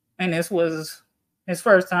 And this was his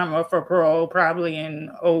first time up for parole, probably in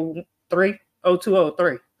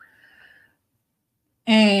 0203.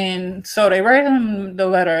 And so they write him the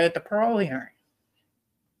letter at the parole hearing.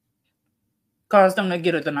 Caused him to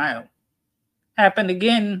get a denial. Happened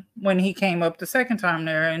again when he came up the second time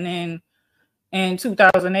there. And then in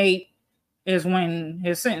 2008 is when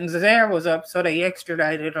his sentence there was up, so they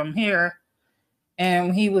extradited him here.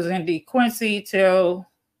 And he was in DeQuincy till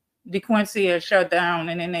DeQuincy had shut down,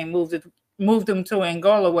 and then they moved him to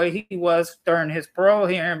Angola where he was during his parole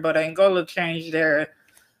hearing, but Angola changed their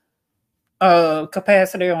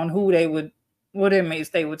capacity on what inmates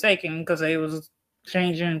they were taking because they was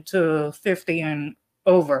changing to 50 and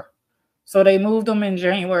over. So they moved him in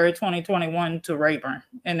January 2021 to Rayburn,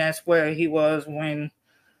 and that's where he was when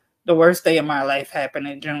the worst day of my life happened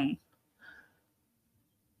in June.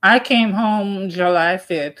 I came home July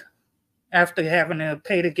 5th after having to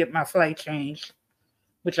pay to get my flight changed,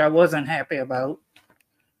 which I wasn't happy about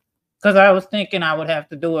because I was thinking I would have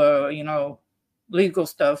to do legal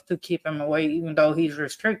stuff to keep him away, even though he's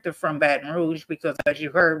restricted from Baton Rouge because, as you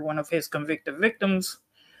heard, one of his convicted victims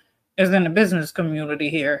is in the business community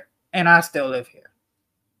here, and I still live here.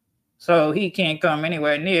 So he can't come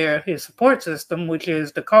anywhere near his support system, which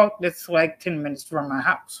is the cult that's like 10 minutes from my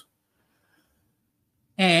house.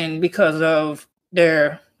 And because of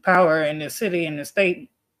their power in the city and the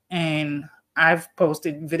state, and I've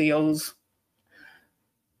posted videos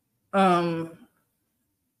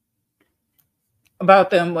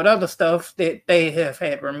about them with other stuff that they have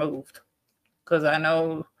had removed. Because I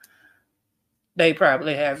know they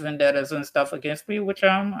probably have vendettas and stuff against me, which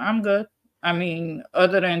I'm good. I mean,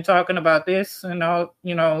 other than talking about this and all,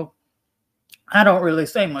 I don't really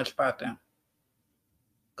say much about them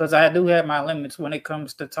because I do have my limits when it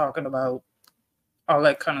comes to talking about all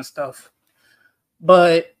that kind of stuff.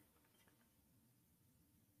 But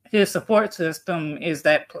his support system is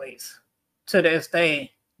that place. To this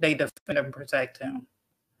day, they defend and protect him.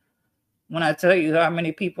 When I tell you how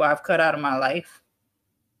many people I've cut out of my life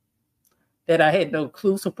that I had no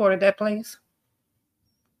clue supported that place,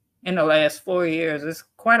 in the last 4 years, it's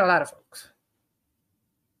quite a lot of folks.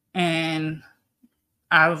 And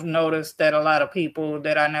I've noticed that a lot of people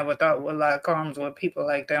that I never thought would lock arms with people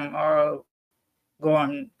like them are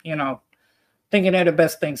going, thinking they're the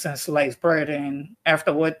best thing since sliced bread. And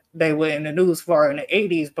after what they were in the news for in the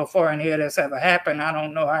 80s, before any of this ever happened, I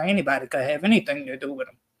don't know how anybody could have anything to do with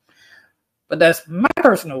them. But that's my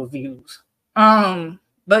personal views.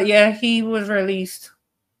 But yeah, he was released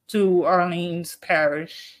to Orleans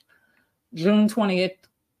Parish June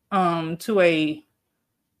 20th to a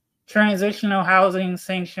transitional housing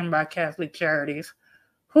sanctioned by Catholic Charities,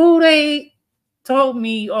 who they told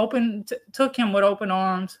me took him with open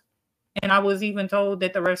arms. And I was even told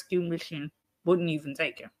that the rescue mission wouldn't even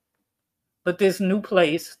take him. But this new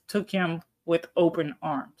place took him with open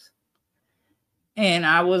arms. And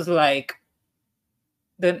I was like,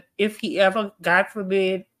 that if he ever, God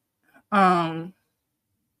forbid,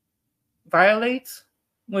 violates,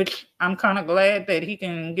 which I'm kind of glad that he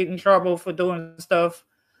can get in trouble for doing stuff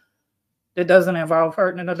that doesn't involve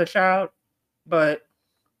hurting another child. But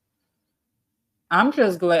I'm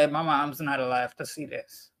just glad my mom's not alive to see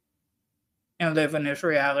this and live in this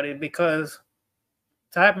reality, because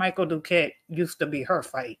Todd Michael Duquette used to be her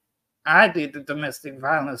fight. I did the domestic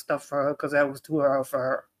violence stuff for her because that was too hard for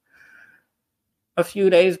her. A few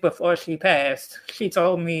days before she passed, she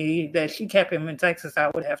told me that she kept him in Texas.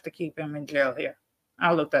 I would have to keep him in jail here.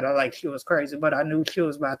 I looked at her like she was crazy, but I knew she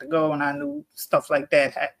was about to go, and I knew stuff like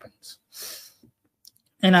that happens.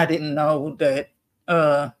 And I didn't know that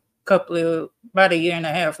about a year and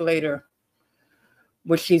a half later,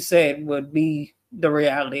 what she said would be the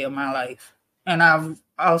reality of my life. And I've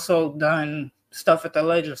also done stuff at the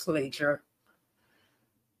legislature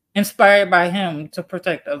inspired by him to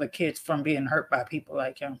protect other kids from being hurt by people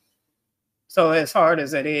like him. So as hard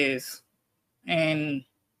as it is, and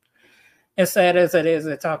as sad as it is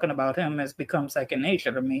that talking about him has become second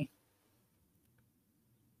nature to me,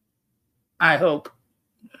 I hope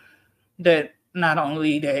that not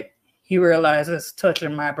only that he realizes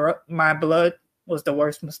touching my blood was the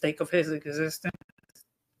worst mistake of his existence,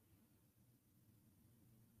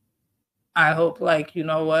 I hope,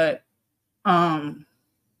 that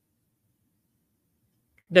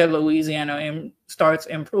Louisiana starts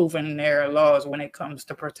improving their laws when it comes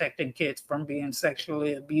to protecting kids from being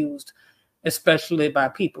sexually abused, especially by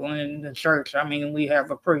people in the church. I mean, we have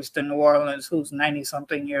a priest in New Orleans who's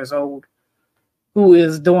 90-something years old who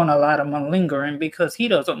is doing a lot of malingering because he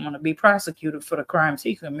doesn't want to be prosecuted for the crimes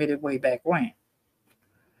he committed way back when.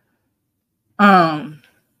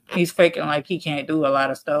 He's faking like he can't do a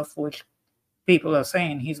lot of stuff, which people are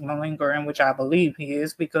saying he's malingering, which I believe he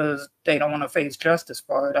is, because they don't want to face justice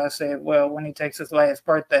for it. I said, well, when he takes his last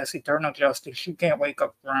breath, that's eternal justice. You can't wake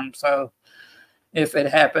up for him. So if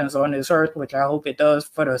it happens on this earth, which I hope it does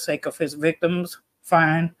for the sake of his victims,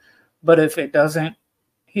 fine. But if it doesn't,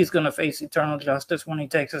 he's going to face eternal justice when he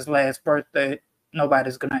takes his last breath that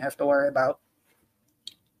nobody's going to have to worry about.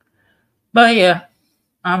 But yeah,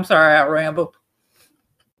 I'm sorry I rambled.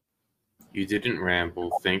 You didn't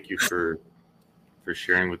ramble. Thank you for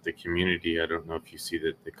sharing with the community. I don't know if you see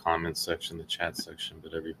the comment section, the chat section,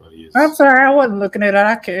 but everybody is. I'm sorry, I wasn't looking at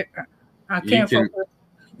it. I can't focus.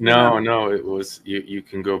 No, it was you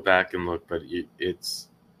can go back and look, but it's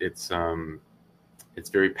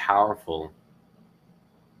very powerful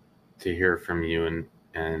to hear from you,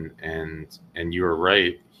 and you were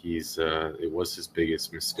right. It was his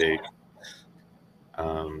biggest mistake.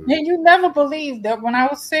 Yeah, you never believed that when I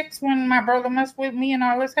was 6, when my brother messed with me and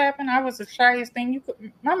all this happened, I was the shyest thing.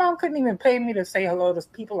 My mom couldn't even pay me to say hello to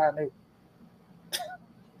people I knew.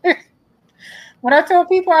 When I tell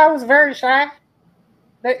people I was very shy,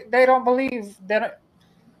 they don't believe that.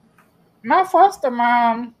 My foster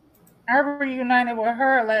mom, I reunited with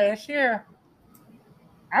her last year.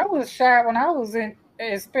 I was shy when I was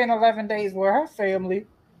spent 11 days with her family.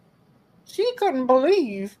 She couldn't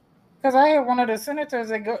believe, because I had one of the senators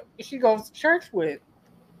that she goes to church with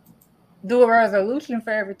do a resolution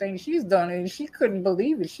for everything she's done, and she couldn't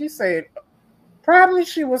believe it. She said, probably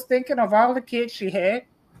she was thinking of all the kids she had.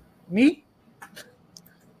 Me?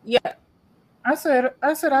 Yeah. I said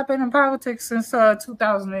I've been in politics since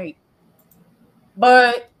 2008,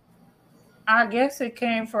 but I guess it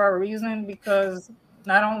came for a reason, because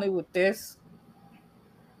not only with this,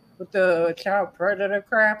 with the child predator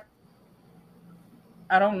crap,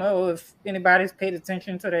 I don't know if anybody's paid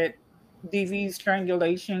attention to that DV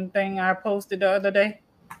strangulation thing I posted the other day.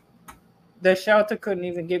 The shelter couldn't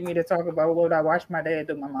even get me to talk about what I watched my dad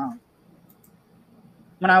do my mom.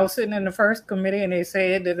 When I was sitting in the first committee and they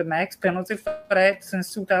said that the max penalty for that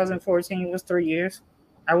since 2014 was 3 years,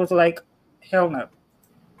 I was like, hell no.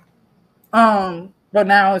 But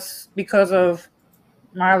now it's because of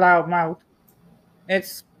my loud mouth.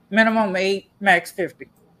 It's minimum 8, max 50.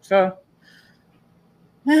 So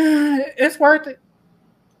it's worth it.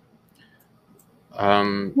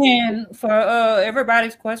 And for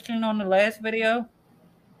everybody's question on the last video,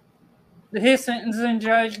 his sentencing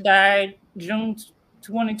judge died June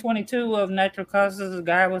 2022 of natural causes. The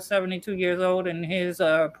guy was 72 years old, and his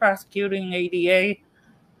prosecuting ADA,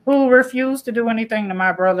 who refused to do anything to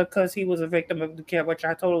my brother because he was a victim of the kid, which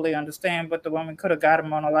I totally understand, but the woman could have got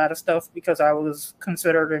him on a lot of stuff because I was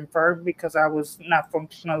considered infirm because I was not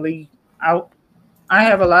functionally out. I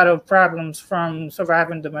have a lot of problems from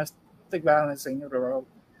surviving domestic violence in utero.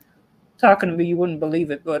 Talking to me, you wouldn't believe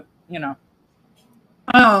it, but you know.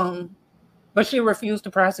 But she refused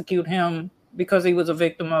to prosecute him because he was a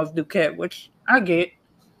victim of Duquette, which I get.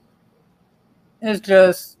 It's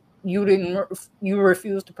just you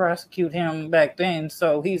refused to prosecute him back then,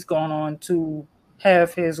 so he's gone on to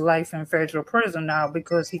have his life in federal prison now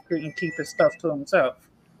because he couldn't keep his stuff to himself.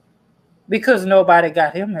 Because nobody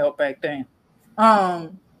got him help back then.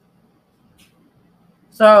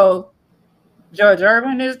 So Judge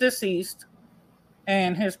Urban is deceased,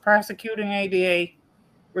 and his prosecuting ADA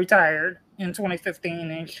retired in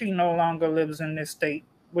 2015, and she no longer lives in this state,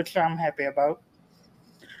 which I'm happy about.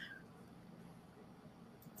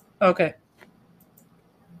 Okay.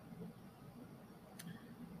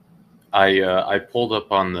 I pulled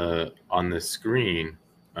up on the screen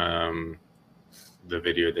the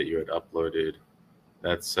video that you had uploaded.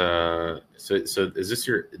 That's so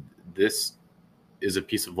this is a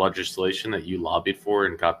piece of legislation that you lobbied for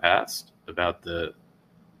and got passed about the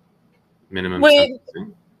minimum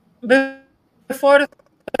sentencing? Before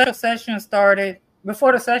the session started,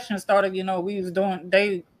 you know, we was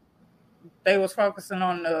doing they was focusing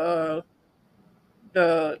on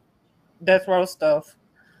the death row stuff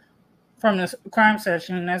from the crime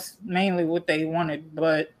session, and that's mainly what they wanted.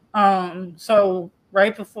 But so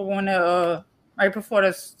right before the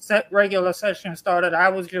regular session started, I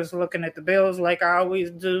was just looking at the bills like I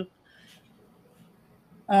always do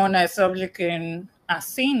on that subject, and I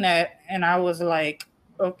seen that, and I was like,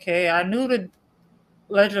 okay, I knew the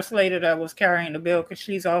legislator that was carrying the bill because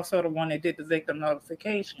she's also the one that did the victim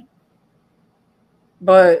notification.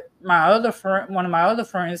 But one of my other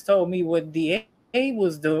friends told me what DA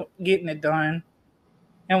was getting it done,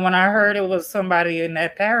 and when I heard it was somebody in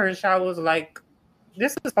that parish, I was like,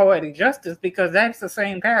 this is poetic justice, because that's the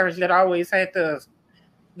same parish that always had to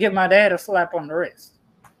give my dad a slap on the wrist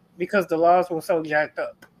because the laws were so jacked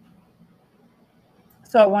up.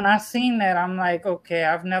 So when I seen that, I'm like, okay,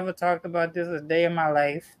 I've never talked about this a day in my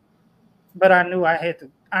life, but I knew I had to.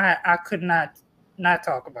 I could not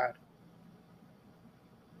talk about it.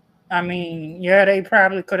 I mean, yeah, they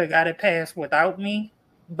probably could have got it passed without me,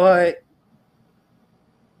 but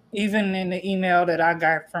even in the email that I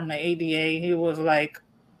got from the ADA, he was like,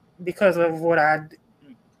 because of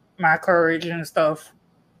my courage and stuff,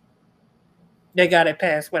 they got it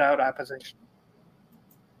passed without opposition.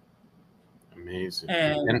 Amazing.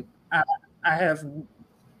 And I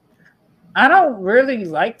don't really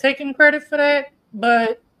like taking credit for that,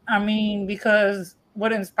 but I mean, because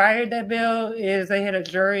what inspired that bill is they had a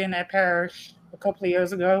jury in that parish a couple of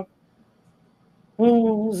years ago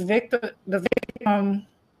the victim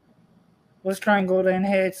was strangled and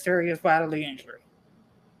had serious bodily injury.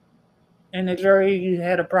 And the jury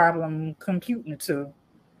had a problem computing it too.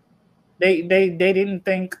 They didn't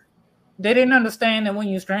understand that when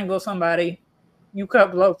you strangle somebody, you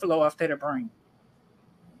cut blood flow off to the brain.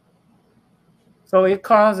 So it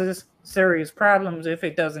causes serious problems if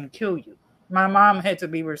it doesn't kill you. My mom had to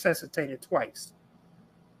be resuscitated twice.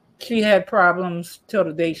 She had problems till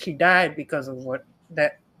the day she died because of what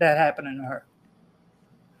that happened to her.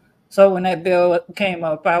 So when that bill came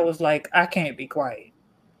up, I was like, I can't be quiet.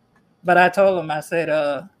 But I told him, I said,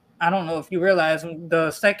 I don't know if you realize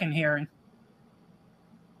the second hearing,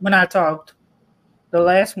 when I talked, the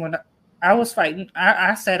last one, I was fighting.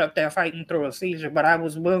 I sat up there fighting through a seizure, but I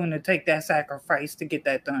was willing to take that sacrifice to get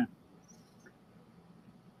that done.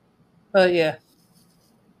 But yeah.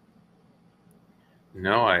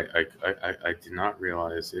 No, I did not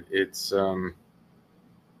realize it. It's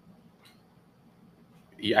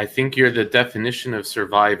I think you're the definition of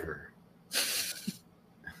survivor.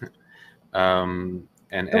 And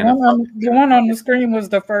the one on the screen was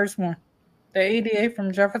the first one. The ADA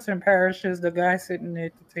from Jefferson Parish is the guy sitting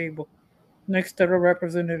at the table next to the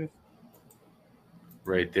representative.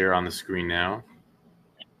 Right there on the screen now.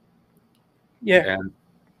 Yeah.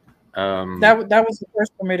 And that was the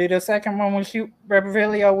first committee. The second one, when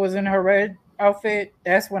Revelio was in her red outfit,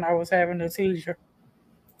 that's when I was having a seizure.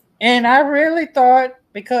 And I really thought,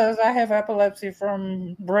 because I have epilepsy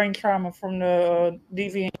from brain trauma from the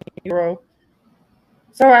DV Bureau,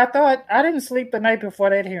 so I thought I didn't sleep the night before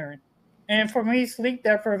that hearing. And for me, sleep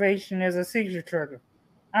deprivation is a seizure trigger.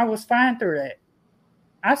 I was fine through that.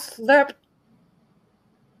 I slept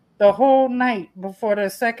the whole night before the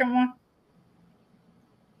second one.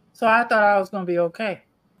 So I thought I was going to be okay.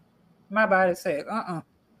 My body said,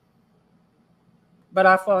 But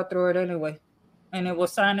I fought through it anyway. And it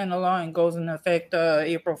was signed into law and goes into effect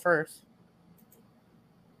April 1st.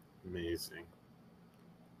 Amazing.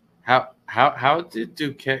 How did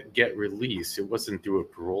Duquette get released? It wasn't through a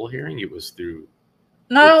parole hearing. It was through.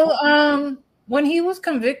 No, when he was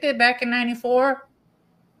convicted back in '94,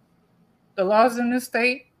 the laws in this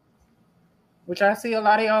state, which I see a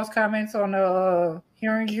lot of y'all's comments on the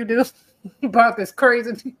hearings you do about this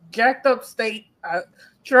crazy jacked up state.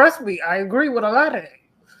 Trust me, I agree with a lot of it.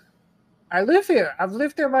 I live here. I've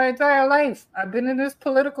lived here my entire life. I've been in this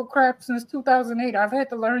political crap since 2008. I've had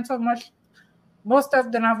to learn so much, more stuff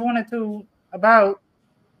than I've wanted to about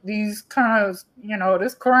these kind of,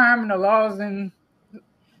 this crime and the laws, and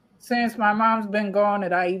since my mom's been gone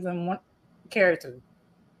that I even care to.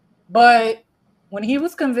 But when he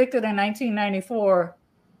was convicted in 1994,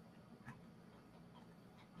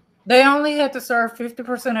 they only had to serve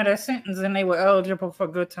 50% of their sentence and they were eligible for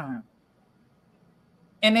good time.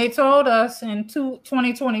 And they told us in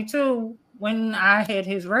 2022, when I had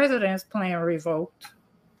his residence plan revoked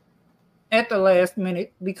at the last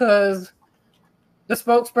minute, because the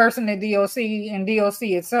spokesperson at DOC and DOC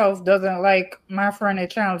itself doesn't like my friend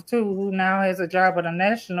at Channel 2, who now has a job at a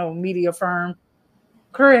national media firm,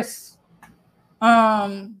 Chris.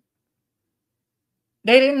 They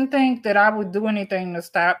didn't think that I would do anything to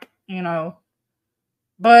stop,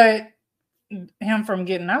 but him from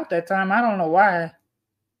getting out that time. I don't know why.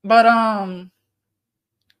 But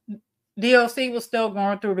DOC was still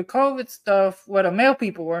going through the COVID stuff where the male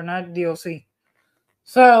people were, not DOC.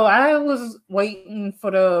 So I was waiting for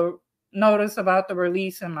the notice about the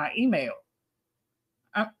release in my email.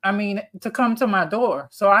 I mean, to come to my door.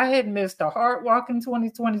 So I had missed a Heart Walk in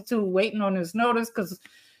 2022 waiting on this notice, because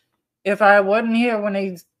if I wasn't here when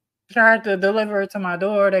they tried to deliver it to my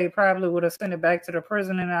door, they probably would have sent it back to the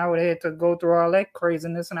prison and I would have had to go through all that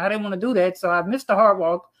craziness. And I didn't want to do that. So I missed the Heart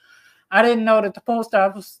Walk. I didn't know that the post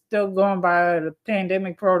office was still going by the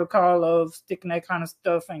pandemic protocol of sticking that kind of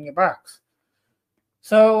stuff in your box.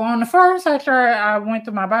 So on the first, I went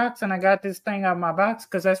to my box and I got this thing out of my box,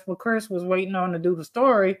 because that's what Chris was waiting on to do the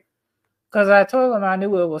story. Because I told him I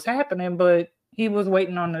knew it was happening, but he was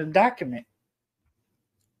waiting on the document.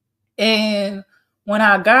 And when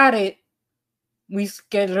I got it, we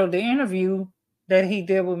scheduled the interview that he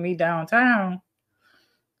did with me downtown.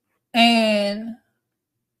 And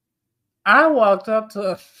I walked up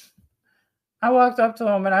to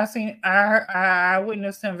him and I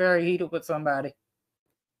witnessed him very heated with somebody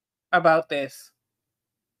about this.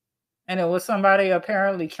 And it was somebody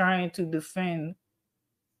apparently trying to defend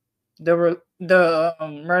the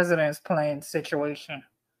residence plan situation.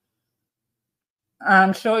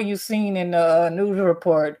 I'm sure you've seen in the news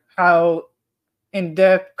report how in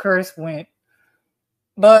depth Chris went.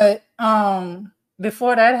 But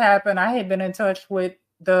before that happened, I had been in touch with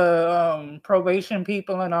the probation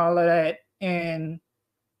people and all of that in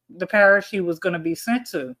the parish he was going to be sent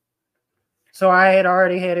to. So I had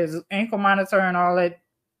already had his ankle monitor and all that.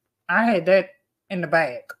 I had that in the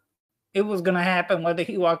bag. It was going to happen whether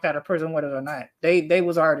he walked out of prison with it or not. They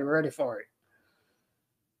was already ready for it.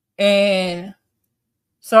 And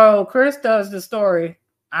so Chris does the story.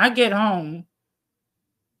 I get home,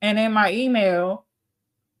 and in my email,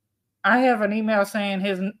 I have an email saying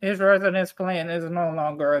his residence plan is no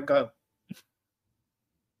longer a go.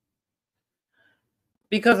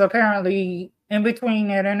 Because apparently, in between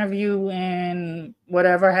that interview and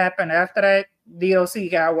whatever happened after that, DOC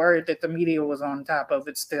got word that the media was on top of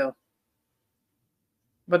it still.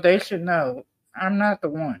 But they should know, I'm not the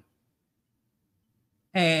one.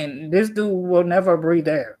 And this dude will never breathe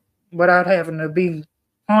air without having to be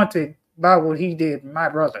haunted by what he did, my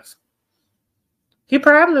brothers. He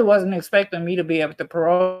probably wasn't expecting me to be able to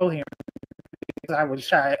parole him because I was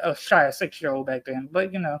a shy 6-year-old back then.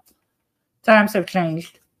 But, you know, times have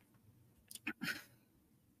changed.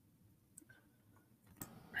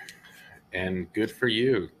 And good for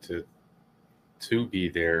you to be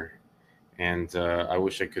there. And I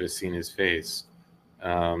wish I could have seen his face.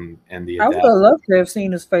 And I would have loved to have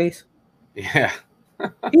seen his face. Yeah.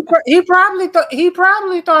 he probably thought he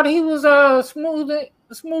was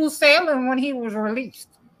smooth sailing when he was released.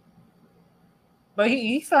 But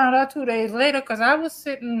he found out 2 days later because I was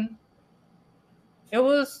sitting.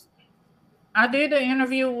 I did an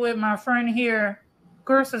interview with my friend here,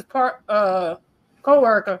 Chris's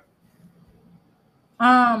co-worker.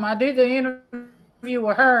 I did the interview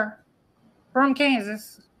with her from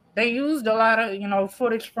Kansas. They used a lot of, you know,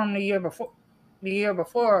 footage from the year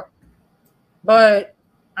before. But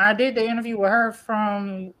I did the interview with her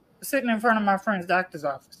from sitting in front of my friend's doctor's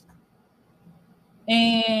office.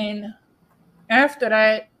 And after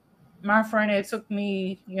that, my friend had took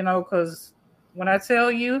me, you know, because when I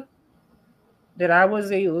tell you that I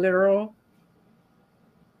was I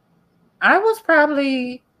was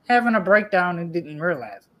probably having a breakdown and didn't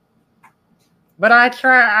realize it. But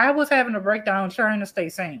I was having a breakdown trying to stay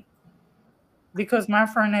sane because my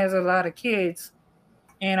friend has a lot of kids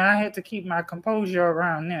and I had to keep my composure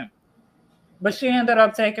around them. But she ended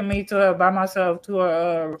up taking me by myself to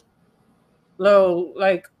a little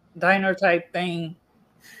like diner type thing.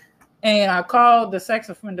 And I called the sex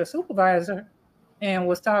offender supervisor and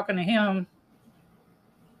was talking to him.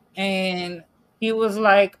 And he was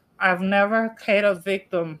like, I've never had a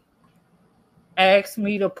victim ask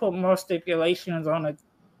me to put more stipulations on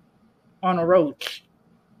a roach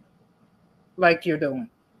like you're doing.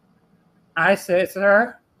 I said,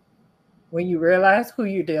 sir, when you realize who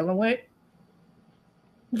you're dealing with,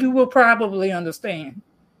 you will probably understand.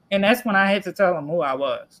 And that's when I had to tell him who I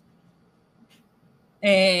was.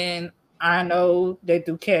 And I know that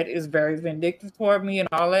Duquette is very vindictive toward me and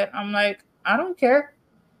all that. I'm like, I don't care.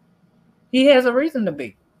 He has a reason to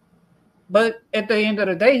be. But at the end of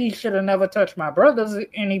the day, he should have never touched my brothers,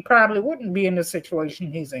 and he probably wouldn't be in the situation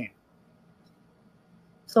he's in.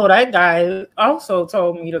 So that guy also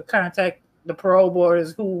told me to contact the parole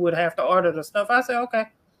boards who would have to order the stuff. I said, okay.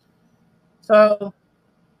 So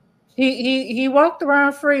he walked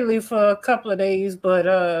around freely for a couple of days,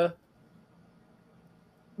 but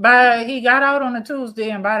he got out on a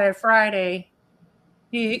Tuesday, and by that Friday,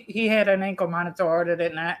 he had an ankle monitor ordered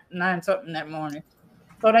at 9 something that morning.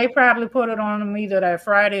 So they probably put it on him either that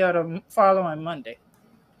Friday or the following Monday.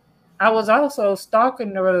 I was also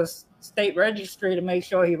stalking the state registry to make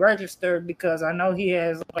sure he registered because I know he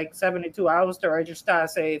has like 72 hours to register. I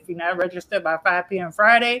say, if you're not registered by 5 p.m.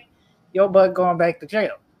 Friday, your butt going back to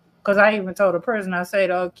jail. Because I even told the prison, I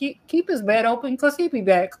said, keep his bed open because he'll be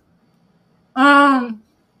back.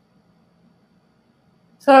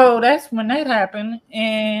 So that's when that happened.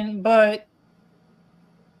 And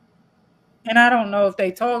I don't know if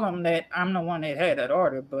they told him that I'm the one that had that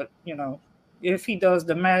order, but, you know, if he does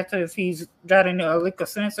the math, if he's got a liquor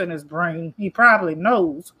sense in his brain, he probably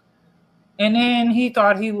knows. And then he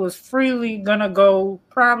thought he was freely going to go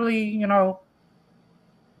probably, you know,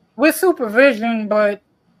 with supervision, but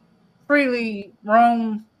freely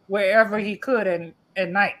roam wherever he could at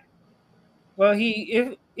night. Well,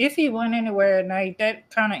 if he went anywhere at night, that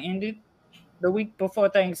kind of ended the week before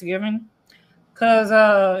Thanksgiving. Because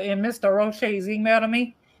in Mr. Roche's email to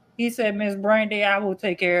me, he said, Miss Brandy, I will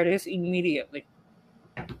take care of this immediately.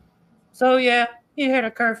 So, yeah, he had a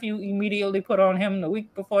curfew immediately put on him the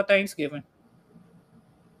week before Thanksgiving.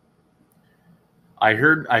 I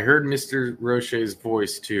heard Mr. Roche's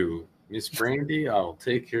voice, too. Miss Brandy, I'll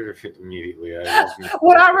take care of it immediately.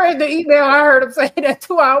 When I read the email, I heard him say that,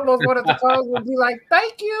 too. I almost wanted to call him and be like,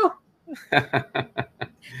 thank you.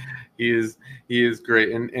 He is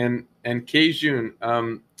great. And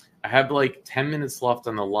Kejun, I have like 10 minutes left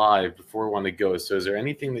on the live before I want to go. So is there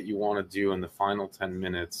anything that you want to do in the final 10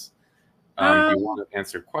 minutes? Do you want to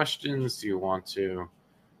answer questions? How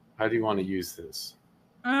do you want to use this?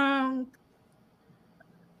 Let's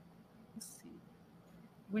see.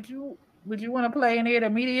 Would you want to play any of the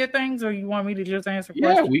media things, or you want me to just answer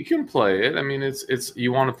questions? Yeah, we can play it. I mean, it's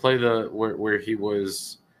you want to play the where he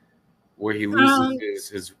loses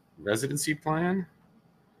his residency plan?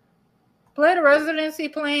 Play the residency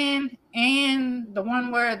plan and the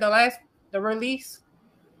one where the release.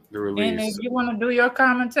 The release. And if you want to do your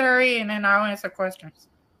commentary, and then I'll answer questions.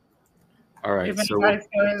 All right. If anybody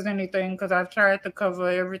says anything, because I've tried to cover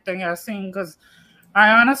everything I've seen, because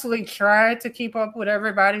I honestly tried to keep up with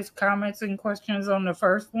everybody's comments and questions on the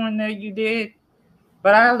first one that you did,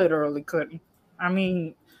 but I literally couldn't. I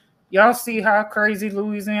mean, y'all see how crazy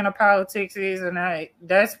Louisiana politics is, and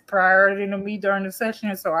that's priority to me during the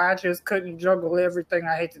session, so I just couldn't juggle everything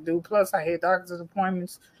I had to do. Plus, I had doctor's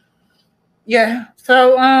appointments. Yeah,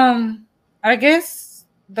 so I guess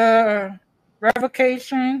the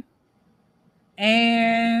revocation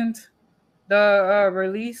and the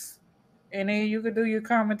release, and then you could do your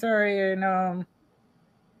commentary, and I'll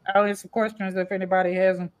answer questions if anybody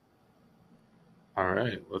has them. All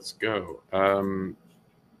right, let's go.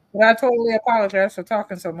 But I totally apologize for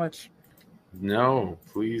talking so much. No,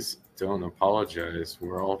 please don't apologize.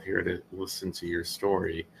 We're all here to listen to your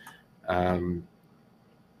story.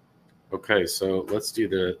 Okay, so let's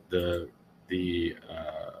do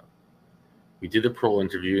we did the parole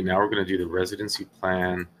interview. Now we're going to do the residency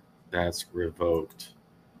plan that's revoked.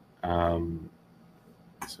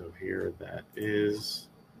 So here that is.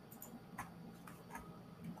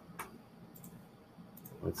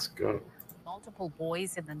 Let's go. Multiple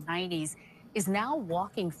boys in the 90s is now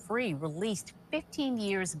walking free, released 15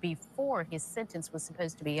 years before his sentence was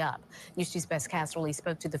supposed to be up. News 2's Bess Casterly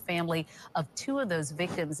spoke to the family of two of those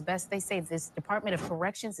victims. Bess, they say this Department of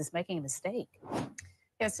Corrections is making a mistake.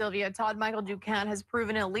 Yes, Sylvia, Todd Michael Duquette has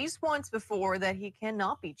proven at least once before that he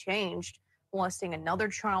cannot be changed, molesting another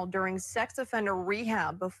child during sex offender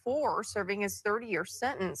rehab before serving his 30-year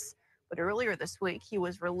sentence. But earlier this week, he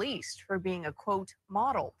was released for being a, quote,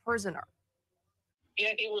 model prisoner.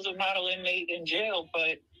 Yeah, he was a model inmate in jail,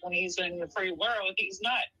 but when he's in the free world, he's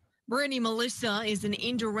not. Brittany Melissa is an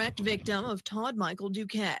indirect victim of Todd Michael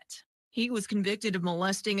Duquette. He was convicted of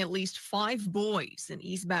molesting at least 5 boys in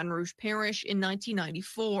East Baton Rouge Parish in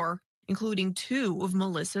 1994, including 2 of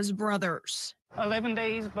Melissa's brothers. 11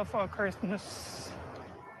 days before Christmas,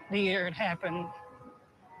 the year it happened,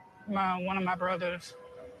 one of my brothers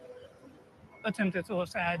attempted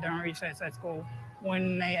suicide during recess at school.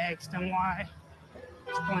 When they asked him why,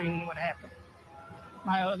 explaining what happened.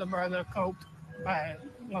 My other brother coped by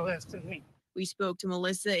molesting me. We spoke to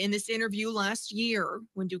Melissa in this interview last year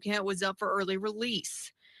when Duquette was up for early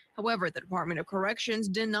release. However, the Department of Corrections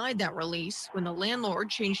denied that release when the landlord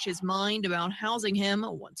changed his mind about housing him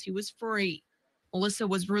once he was free. Melissa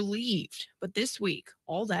was relieved, but this week,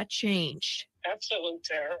 all that changed. Absolute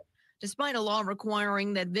terror. Despite a law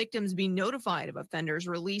requiring that victims be notified of offenders'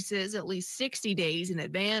 releases at least 60 days in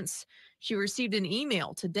advance, she received an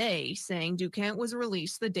email today saying Duquette was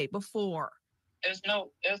released the day before. There's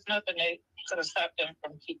nothing they could have stopped them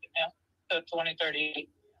from keeping him to 2038.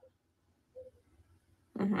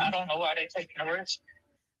 I don't know why they're taking the risk.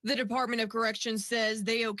 The Department of Corrections says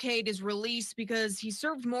they okayed his release because he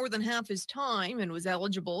served more than half his time and was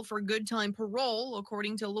eligible for good time parole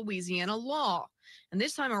according to Louisiana law. And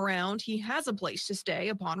this time around, he has a place to stay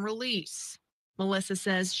upon release. Melissa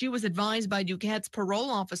says she was advised by Duquette's parole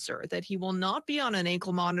officer that he will not be on an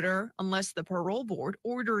ankle monitor unless the parole board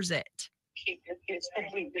orders it. Keep your kids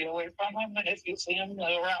completely away from him, and if you see him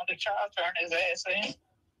around the child, turn his ass in,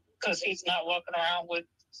 because he's not walking around with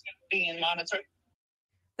being monitored.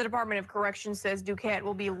 The Department of Corrections says Duquette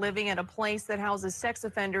will be living at a place that houses sex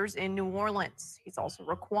offenders in New Orleans. He's also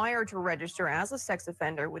required to register as a sex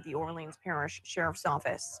offender with the Orleans Parish Sheriff's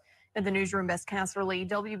Office. In the newsroom, Bess Casterly,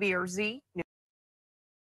 WBRZ.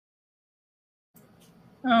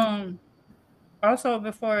 Also,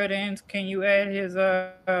 before it ends, can you add his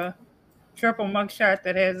triple mugshot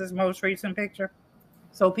that has his most recent picture,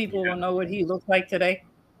 so people will know what he looks like today?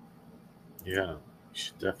 Yeah, you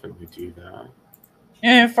should definitely do that.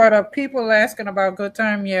 And for the people asking about Good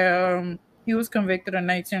Time, he was convicted in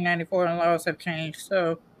 1994 and laws have changed.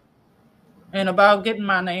 So, and about getting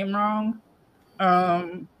my name wrong,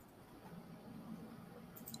 I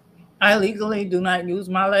legally do not use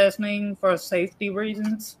my last name for safety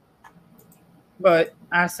reasons, but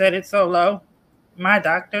I said it so low. My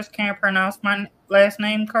doctors can't pronounce my last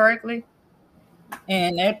name correctly,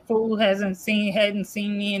 and that fool hadn't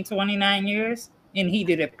seen me in 29 years, and he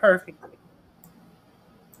did it perfectly.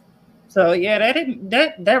 So yeah,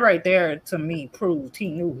 that right there to me proved he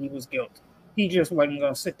knew he was guilty. He just wasn't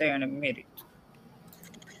gonna sit there and admit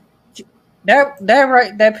it.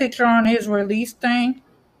 That picture on his release thing,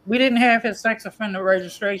 we didn't have his sex offender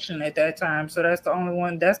registration at that time, so that's the only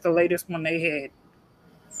one. That's the latest one they had.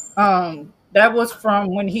 That was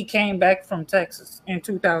from when he came back from Texas in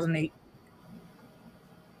 2008.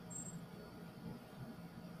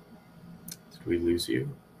 Did we lose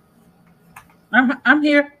you? I'm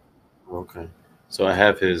here. Okay, so I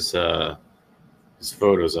have his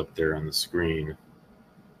photos up there on the screen.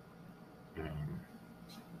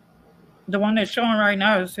 The one that's showing right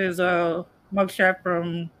now is his mugshot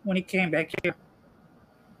from when he came back here.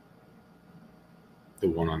 The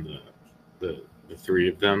one on the The three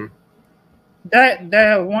of them.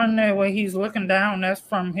 That one there where he's looking down, that's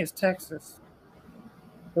from his Texas.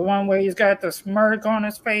 The one where he's got the smirk on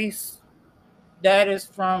his face, that is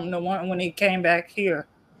from the one when he came back here.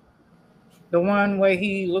 The one where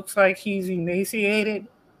he looks like he's emaciated,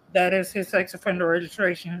 that is his sex offender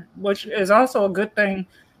registration, which is also a good thing.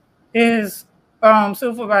 His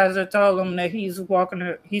supervisor told him that he's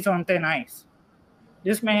on thin ice.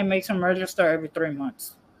 This man makes him register every 3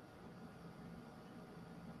 months.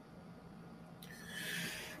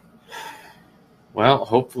 Well,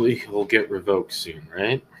 hopefully he'll get revoked soon,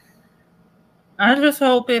 right? I just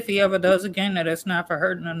hope if he ever does again that it's not for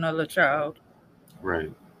hurting another child.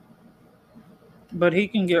 Right. But he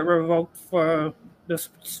can get revoked for the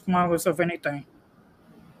smallest of anything.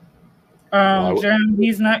 Jim,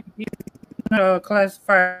 he's not a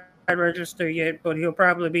classified register yet, but he'll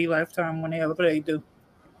probably be lifetime whenever they do.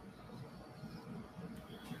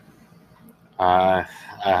 I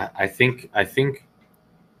think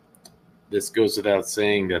this goes without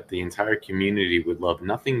saying that the entire community would love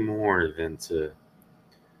nothing more than to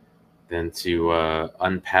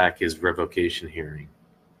unpack his revocation hearing.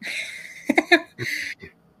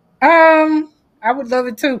 I would love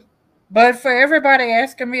it too. But for everybody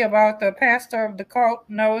asking me about the pastor of the cult,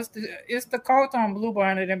 no, it's the cult on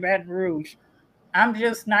Bluebonnet in Baton Rouge. I'm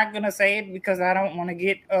just not gonna say it because I don't want to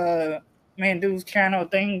get Mandu's channel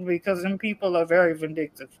thing because them people are very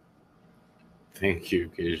vindictive. Thank you,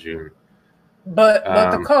 Kejun. But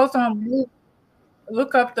the cult on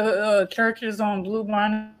look up the churches on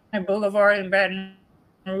Bluebonnet Boulevard in Baton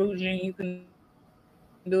Rouge, and you can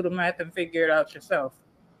do the math and figure it out yourself.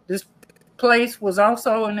 This place was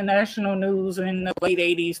also in the national news in the late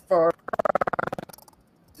 80s for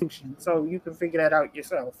prostitution, so you can figure that out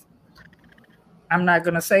yourself. I'm not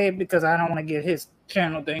going to say it because I don't want to get his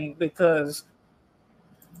channel thing, because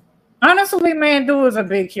honestly, Mandu is a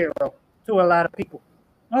big hero to a lot of people.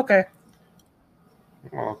 Okay.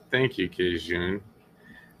 Well, thank you, Kejun.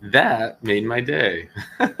 That made my day.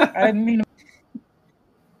 I didn't mean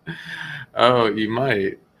to. Oh, you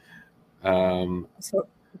might.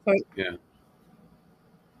 Yeah.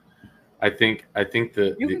 I think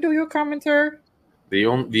that you can do your commentary. The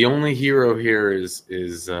only hero here is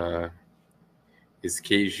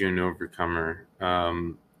Kejun Overcomer.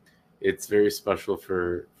 It's very special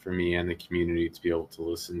for me and the community to be able to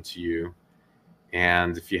listen to you.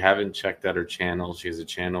 And if you haven't checked out her channel, she has a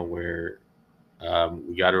channel where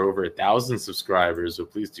we got her over 1,000 subscribers. So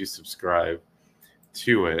please do subscribe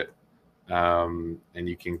to it, and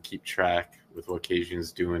you can keep track with what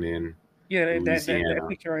Kejun's doing in Louisiana. That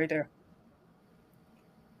picture right there.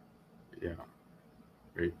 Yeah.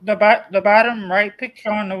 Right. The bottom right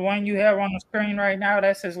picture on the one you have on the screen right now,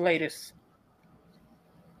 that's his latest.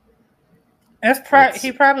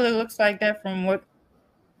 He probably looks like that from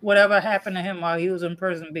whatever happened to him while he was in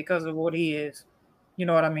prison because of what he is. You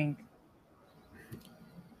know what I mean?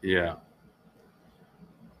 Yeah.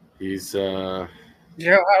 He's jailhouse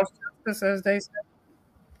justice, as they say.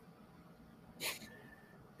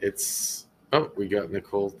 We got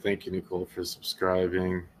Nicole. Thank you, Nicole, for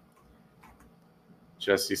subscribing.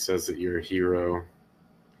 Jesse says that you're a hero.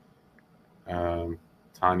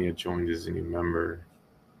 Tanya joined as a new member.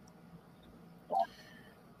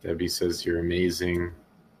 Debbie says you're amazing.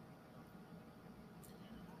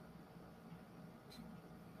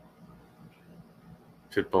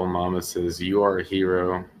 Pitbull Mama says you are a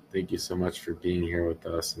hero. Thank you so much for being here with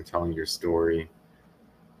us and telling your story.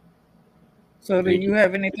 So, do you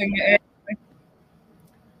have anything to add?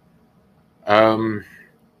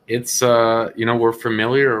 It's we're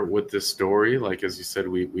familiar with this story. Like, as you said,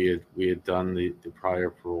 we had done the prior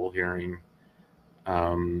parole hearing.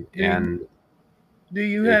 And do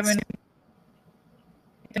you have anything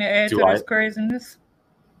to add to this craziness?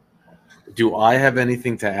 Do I have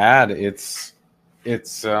anything to add? It's I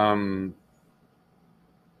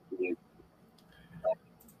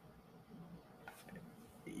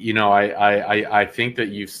think that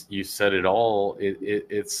you said it all.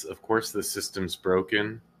 It's of course the system's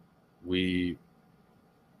broken. We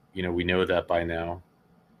know that by now.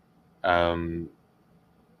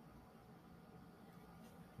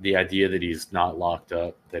 The idea that he's not locked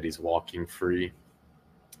up, that he's walking free,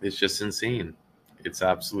 is just insane. It's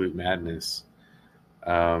absolute madness.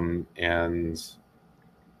 And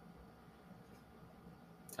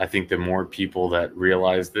I think the more people that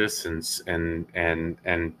realize this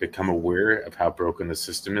and become aware of how broken the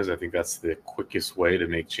system is, I think that's the quickest way to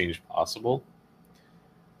make change possible.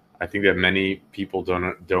 I think that many people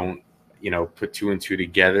don't put two and two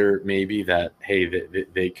together. Maybe that hey,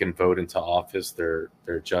 they can vote into office. They're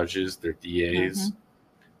judges, they're DAs.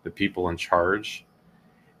 the people in charge,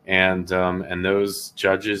 and those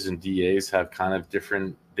judges and DAs have kind of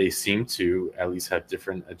different. They seem to at least have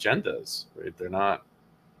different agendas, right? They're not.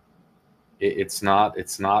 It's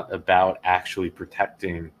not about actually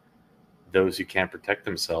protecting those who can't protect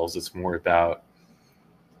themselves. It's more about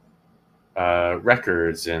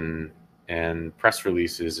records and press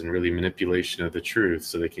releases and really manipulation of the truth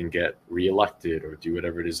so they can get reelected or do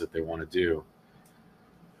whatever it is that they want to do.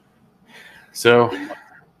 So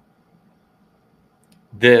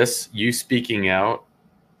this, you speaking out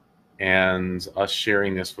and us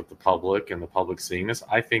sharing this with the public and the public seeing this,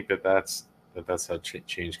 I think that's how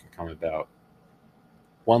change can come about.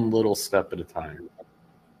 One little step at a time.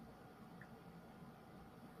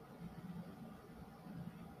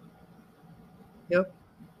 Yep.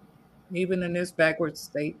 Even in this backward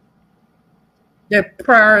state that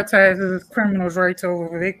prioritizes criminals' rights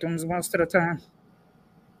over victims most of the time.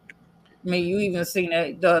 I mean, you even seen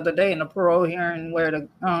that the other day in the parole hearing where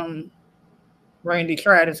the Randy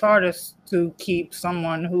tried his hardest to keep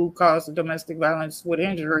someone who caused a domestic violence with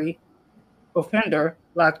injury offender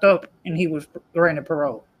locked up, and he was granted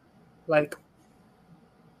parole. Like,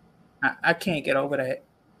 I can't get over that.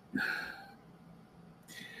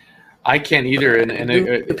 I can't either, and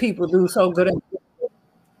the people do so good.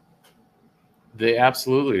 They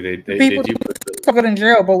absolutely they do so good in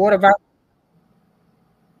jail, but what about?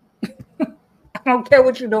 I don't care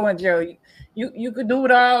what you do in jail. You could do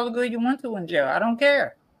it all the good you want to in jail. I don't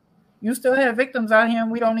care. You still have victims out here,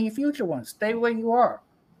 and we don't need future ones. Stay where you are.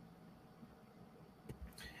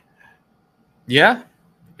 Yeah,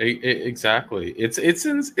 exactly. It's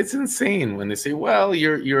insane when they say, "Well,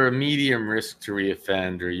 you're a medium risk to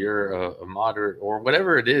reoffend, or you're a moderate, or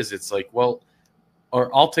whatever it is." It's like, well, or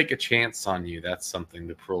I'll take a chance on you. That's something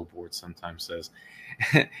the parole board sometimes says.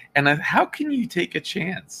 And how can you take a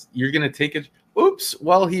chance? You're going to take it. Oops,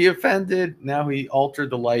 well, he offended. Now he altered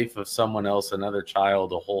the life of someone else, another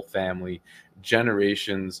child, a whole family,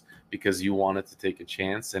 generations, because you wanted to take a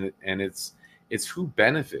chance. And it's who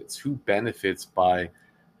benefits by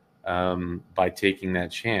taking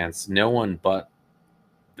that chance. No one but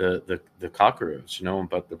the cockroach, no one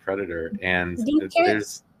but the predator. And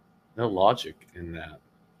there's no logic in that.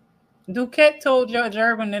 Duquette told Judge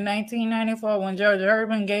Urban in 1994 when Judge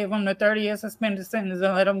Urban gave him the 30-year suspended sentence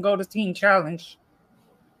and let him go to Teen Challenge.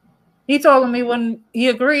 He told me when he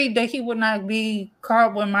agreed that he would not be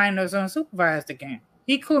caught with minors unsupervised again.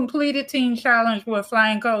 He completed Teen Challenge with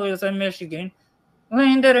flying colors in Michigan,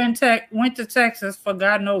 landed in went to Texas for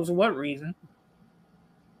God knows what reason,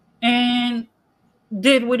 and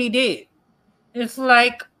did what he did. It's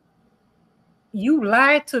like, you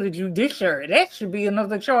lied to the judiciary. That should be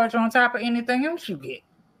another charge on top of anything else you get.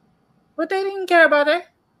 But they didn't care about that.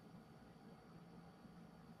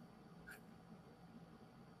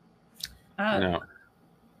 No.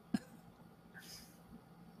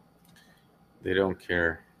 They don't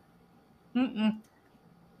care. Mm-mm.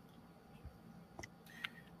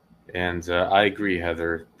 And I agree,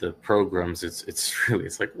 Heather. The programs,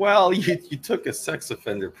 it's like, well, you took a sex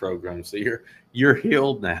offender program, so you're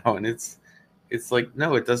healed now, and it's like,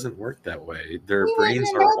 no, it doesn't work that way. Their brains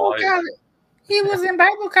are wired. He was in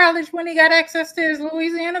Bible college when he got access to his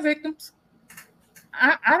Louisiana victims.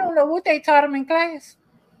 I don't know what they taught him in class,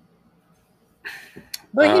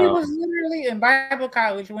 but he was literally in Bible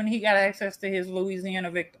college when he got access to his Louisiana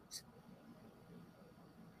victims.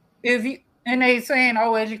 And they saying,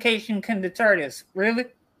 oh, education can deter this. Really?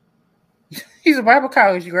 He's a Bible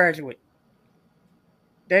college graduate.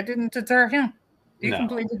 That didn't deter him. He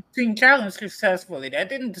completed the Teen Challenge successfully. That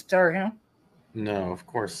didn't deter him. No, of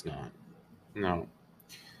course not. No.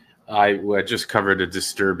 I just covered a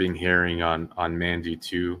disturbing hearing on Mandy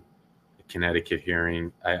 2, a Connecticut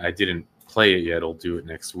hearing. I didn't play it yet. I'll do it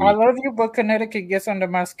next week. I love you, but Connecticut gets under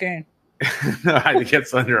my skin. It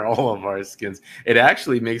gets under all of our skins. It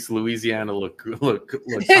actually makes Louisiana look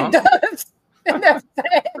It does.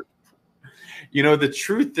 You know, the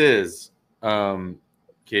truth is,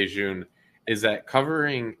 Kejun, is that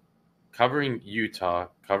covering Utah,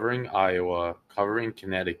 covering Iowa, covering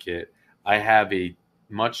Connecticut, I have a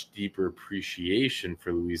much deeper appreciation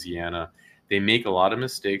for Louisiana. They make a lot of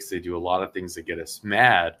mistakes. They do a lot of things that get us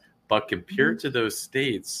mad. But compared to those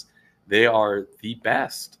states, they are the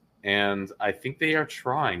best. And I think they are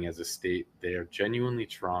trying as a state. They are genuinely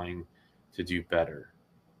trying to do better.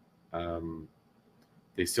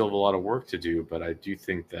 They still have a lot of work to do, but I do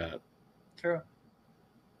think that true.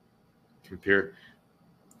 Compared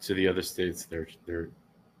to the other states, they're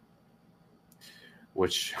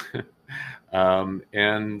which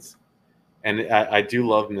and And I do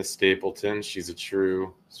love Miss Stapleton. She's a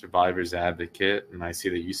true survivor's advocate, and I see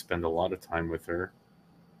that you spend a lot of time with her.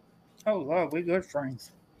 Oh Lord, we're good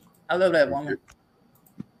friends. I love that woman.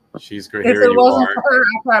 She's great. If Here it you wasn't are. for her,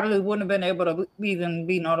 I probably wouldn't have been able to even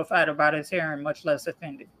be notified about his hearing, much less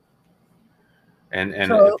attended. And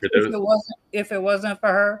So for those, if it wasn't for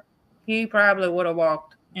her, he probably would have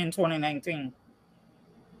walked in 2019.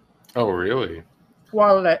 oh really?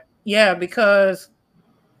 Well, yeah, because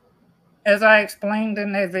as I explained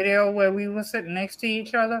in that video where we were sitting next to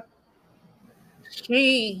each other,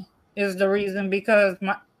 she is the reason because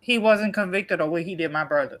he wasn't convicted of what he did my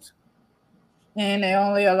brothers. And they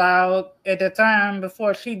only allowed, at the time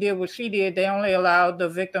before she did what she did, they only allowed the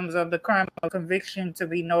victims of the crime of conviction to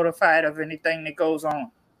be notified of anything that goes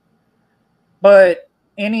on. But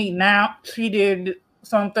now she did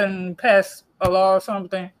something, passed a law or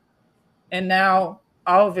something, and now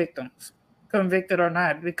all victims, convicted or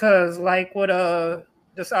not, because like with the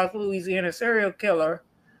South Louisiana serial killer,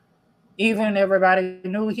 even everybody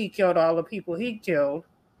knew he killed all the people he killed,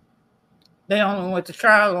 they only went to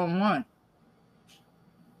trial on one.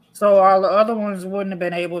 So all the other ones wouldn't have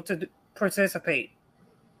been able to participate.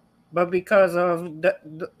 But because of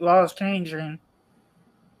the laws changing,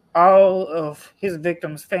 all of his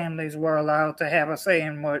victims' families were allowed to have a say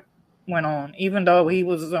in what went on, even though he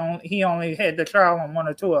only had the trial on one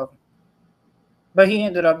or two of them. But he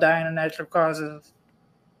ended up dying of natural causes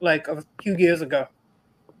like a few years ago.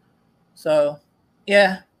 So,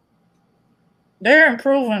 yeah. They're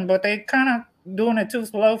improving, but they kind of doing it too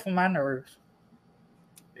slow for my nerves.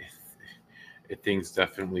 Things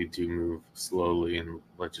definitely do move slowly in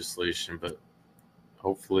legislation, but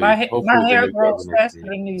hopefully My hair the grows governor faster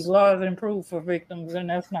than these laws improve for victims, and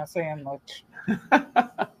that's not saying much.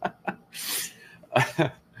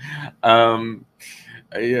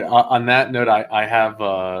 Yeah, on that note, I have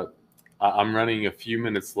I'm running a few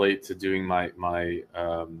minutes late to doing my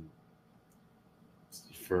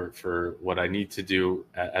for what I need to do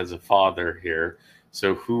as a father here.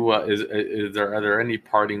 So who are there any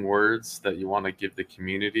parting words that you want to give the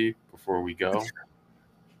community before we go?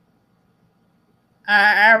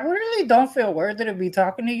 I really don't feel worthy to be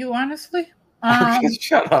talking to you, honestly.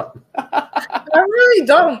 Shut up. I really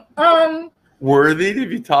don't. Worthy to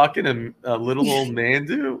be talking to a little old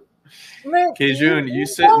Nandu? Man, Kejun, you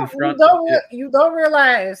sit in front. You don't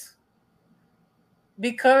realize,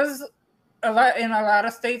 because in a lot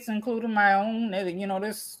of states, including my own,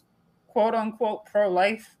 this quote unquote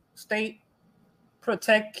pro-life state,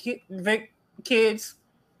 protect kids,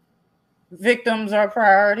 victims are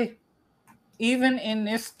priority. Even in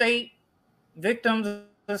this state, victims,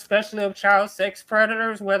 especially of child sex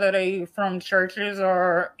predators, whether they from churches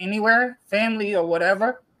or anywhere, family or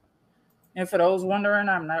whatever. And for those wondering,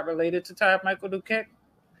 I'm not related to Todd Michael Duquette.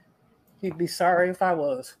 He'd be sorry if I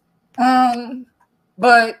was.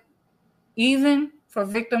 But even for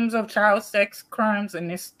victims of child sex crimes in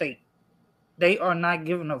this state, they are not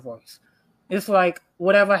given a voice. It's like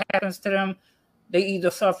whatever happens to them, they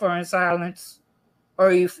either suffer in silence,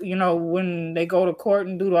 or when they go to court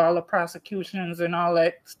and do all the prosecutions and all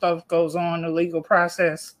that stuff goes on, the legal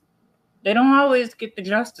process, they don't always get the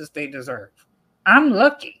justice they deserve. I'm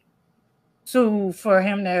lucky for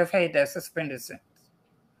him to have had that suspended sentence.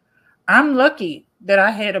 I'm lucky that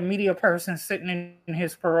I had a media person sitting in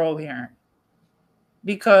his parole hearing,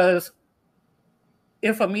 because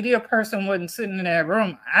if a media person wasn't sitting in that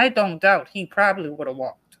room, I don't doubt he probably would have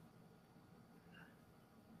walked.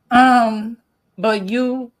 But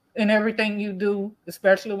you and everything you do,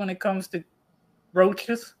 especially when it comes to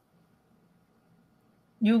roaches,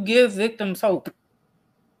 you give victims hope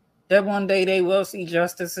that one day they will see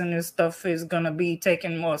justice and this stuff is going to be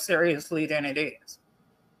taken more seriously than it is.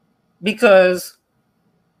 Because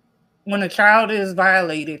when a child is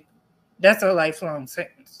violated, that's a lifelong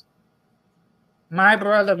sentence. My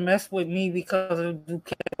brother messed with me because of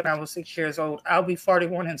Duquette when I was 6 years old. I'll be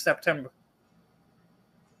 41 in September.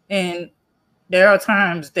 And there are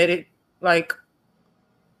times that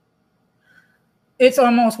it's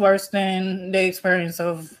almost worse than the experience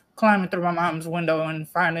of climbing through my mom's window and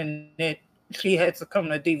finding that she had succumbed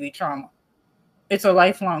to DV trauma. It's a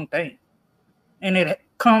lifelong thing. And it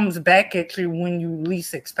comes back at you when you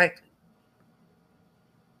least expect it.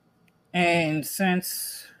 And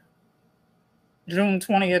since June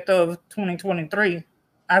 20th of 2023,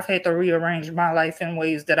 I've had to rearrange my life in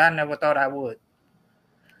ways that I never thought I would.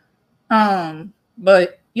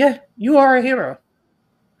 But yeah, you are a hero.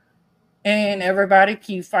 And everybody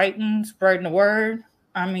keep fighting, spreading the word.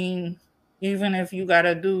 I mean, even if you got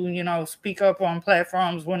to speak up on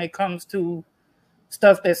platforms when it comes to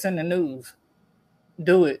stuff that's in the news.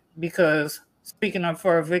 do it, because speaking up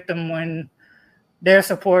for a victim when their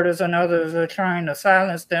supporters and others are trying to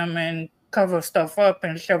silence them and cover stuff up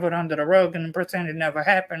and shove it under the rug and pretend it never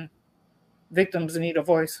happened, victims need a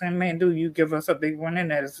voice. And man, do you give us a big one,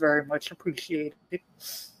 and that is very much appreciated.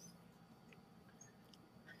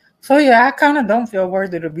 So yeah, I kind of don't feel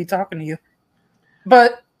worthy to be talking to you.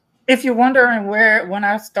 But if you're wondering when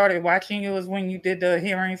I started watching you was when you did the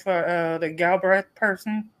hearing for the Galbraith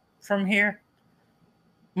person from here.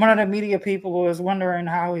 One of the media people was wondering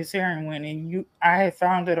how his hearing went, and I had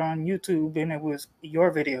found it on YouTube, and it was your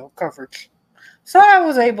video coverage. So I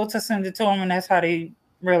was able to send it to him, and that's how they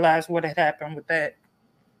realized what had happened with that.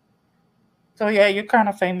 So yeah, you're kind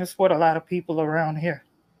of famous with a lot of people around here.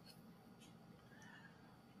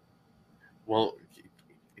 Well,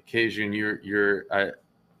 Cajun, you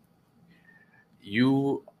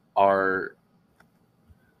are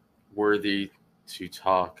worthy to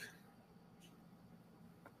talk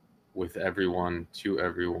with everyone, to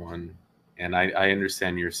everyone, and I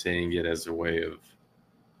understand you're saying it as a way of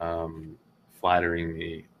flattering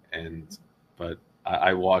me, but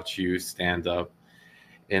I watch you stand up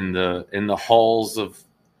in the halls of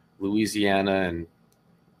Louisiana and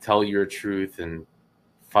tell your truth and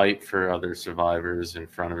fight for other survivors in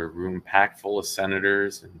front of a room packed full of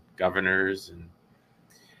senators and governors,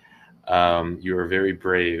 and you are very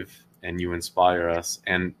brave and you inspire us.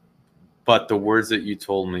 But the words that you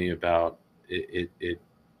told me about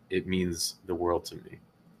it means the world to me,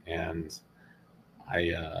 and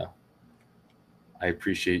I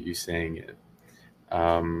appreciate you saying it.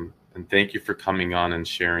 And thank you for coming on and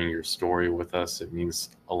sharing your story with us. It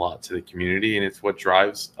means a lot to the community, and it's what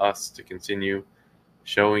drives us to continue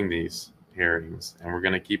showing these hearings, and we're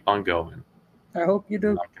going to keep on going. I hope you do.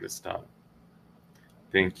 I'm not going to stop.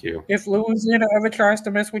 Thank you. If Louisiana ever tries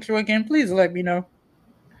to mess with you again, please let me know.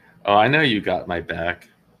 Oh, I know you got my back.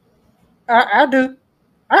 I do.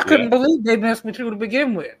 I couldn't believe they messed with you to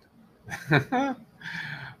begin with.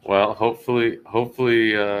 Well, hopefully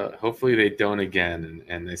they don't again.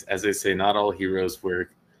 And as they say, not all heroes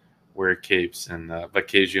wear capes. And but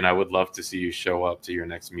Cajun, I would love to see you show up to your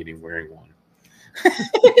next meeting wearing one.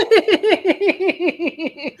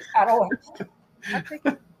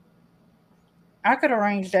 I could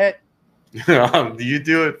arrange that. You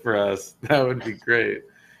do it for us. That would be great.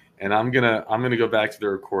 And I'm gonna go back to the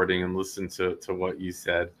recording and listen to what you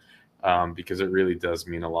said, because it really does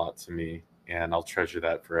mean a lot to me, and I'll treasure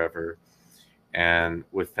that forever. And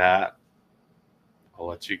with that, I'll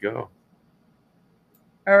let you go.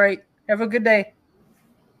 All right. Have a good day.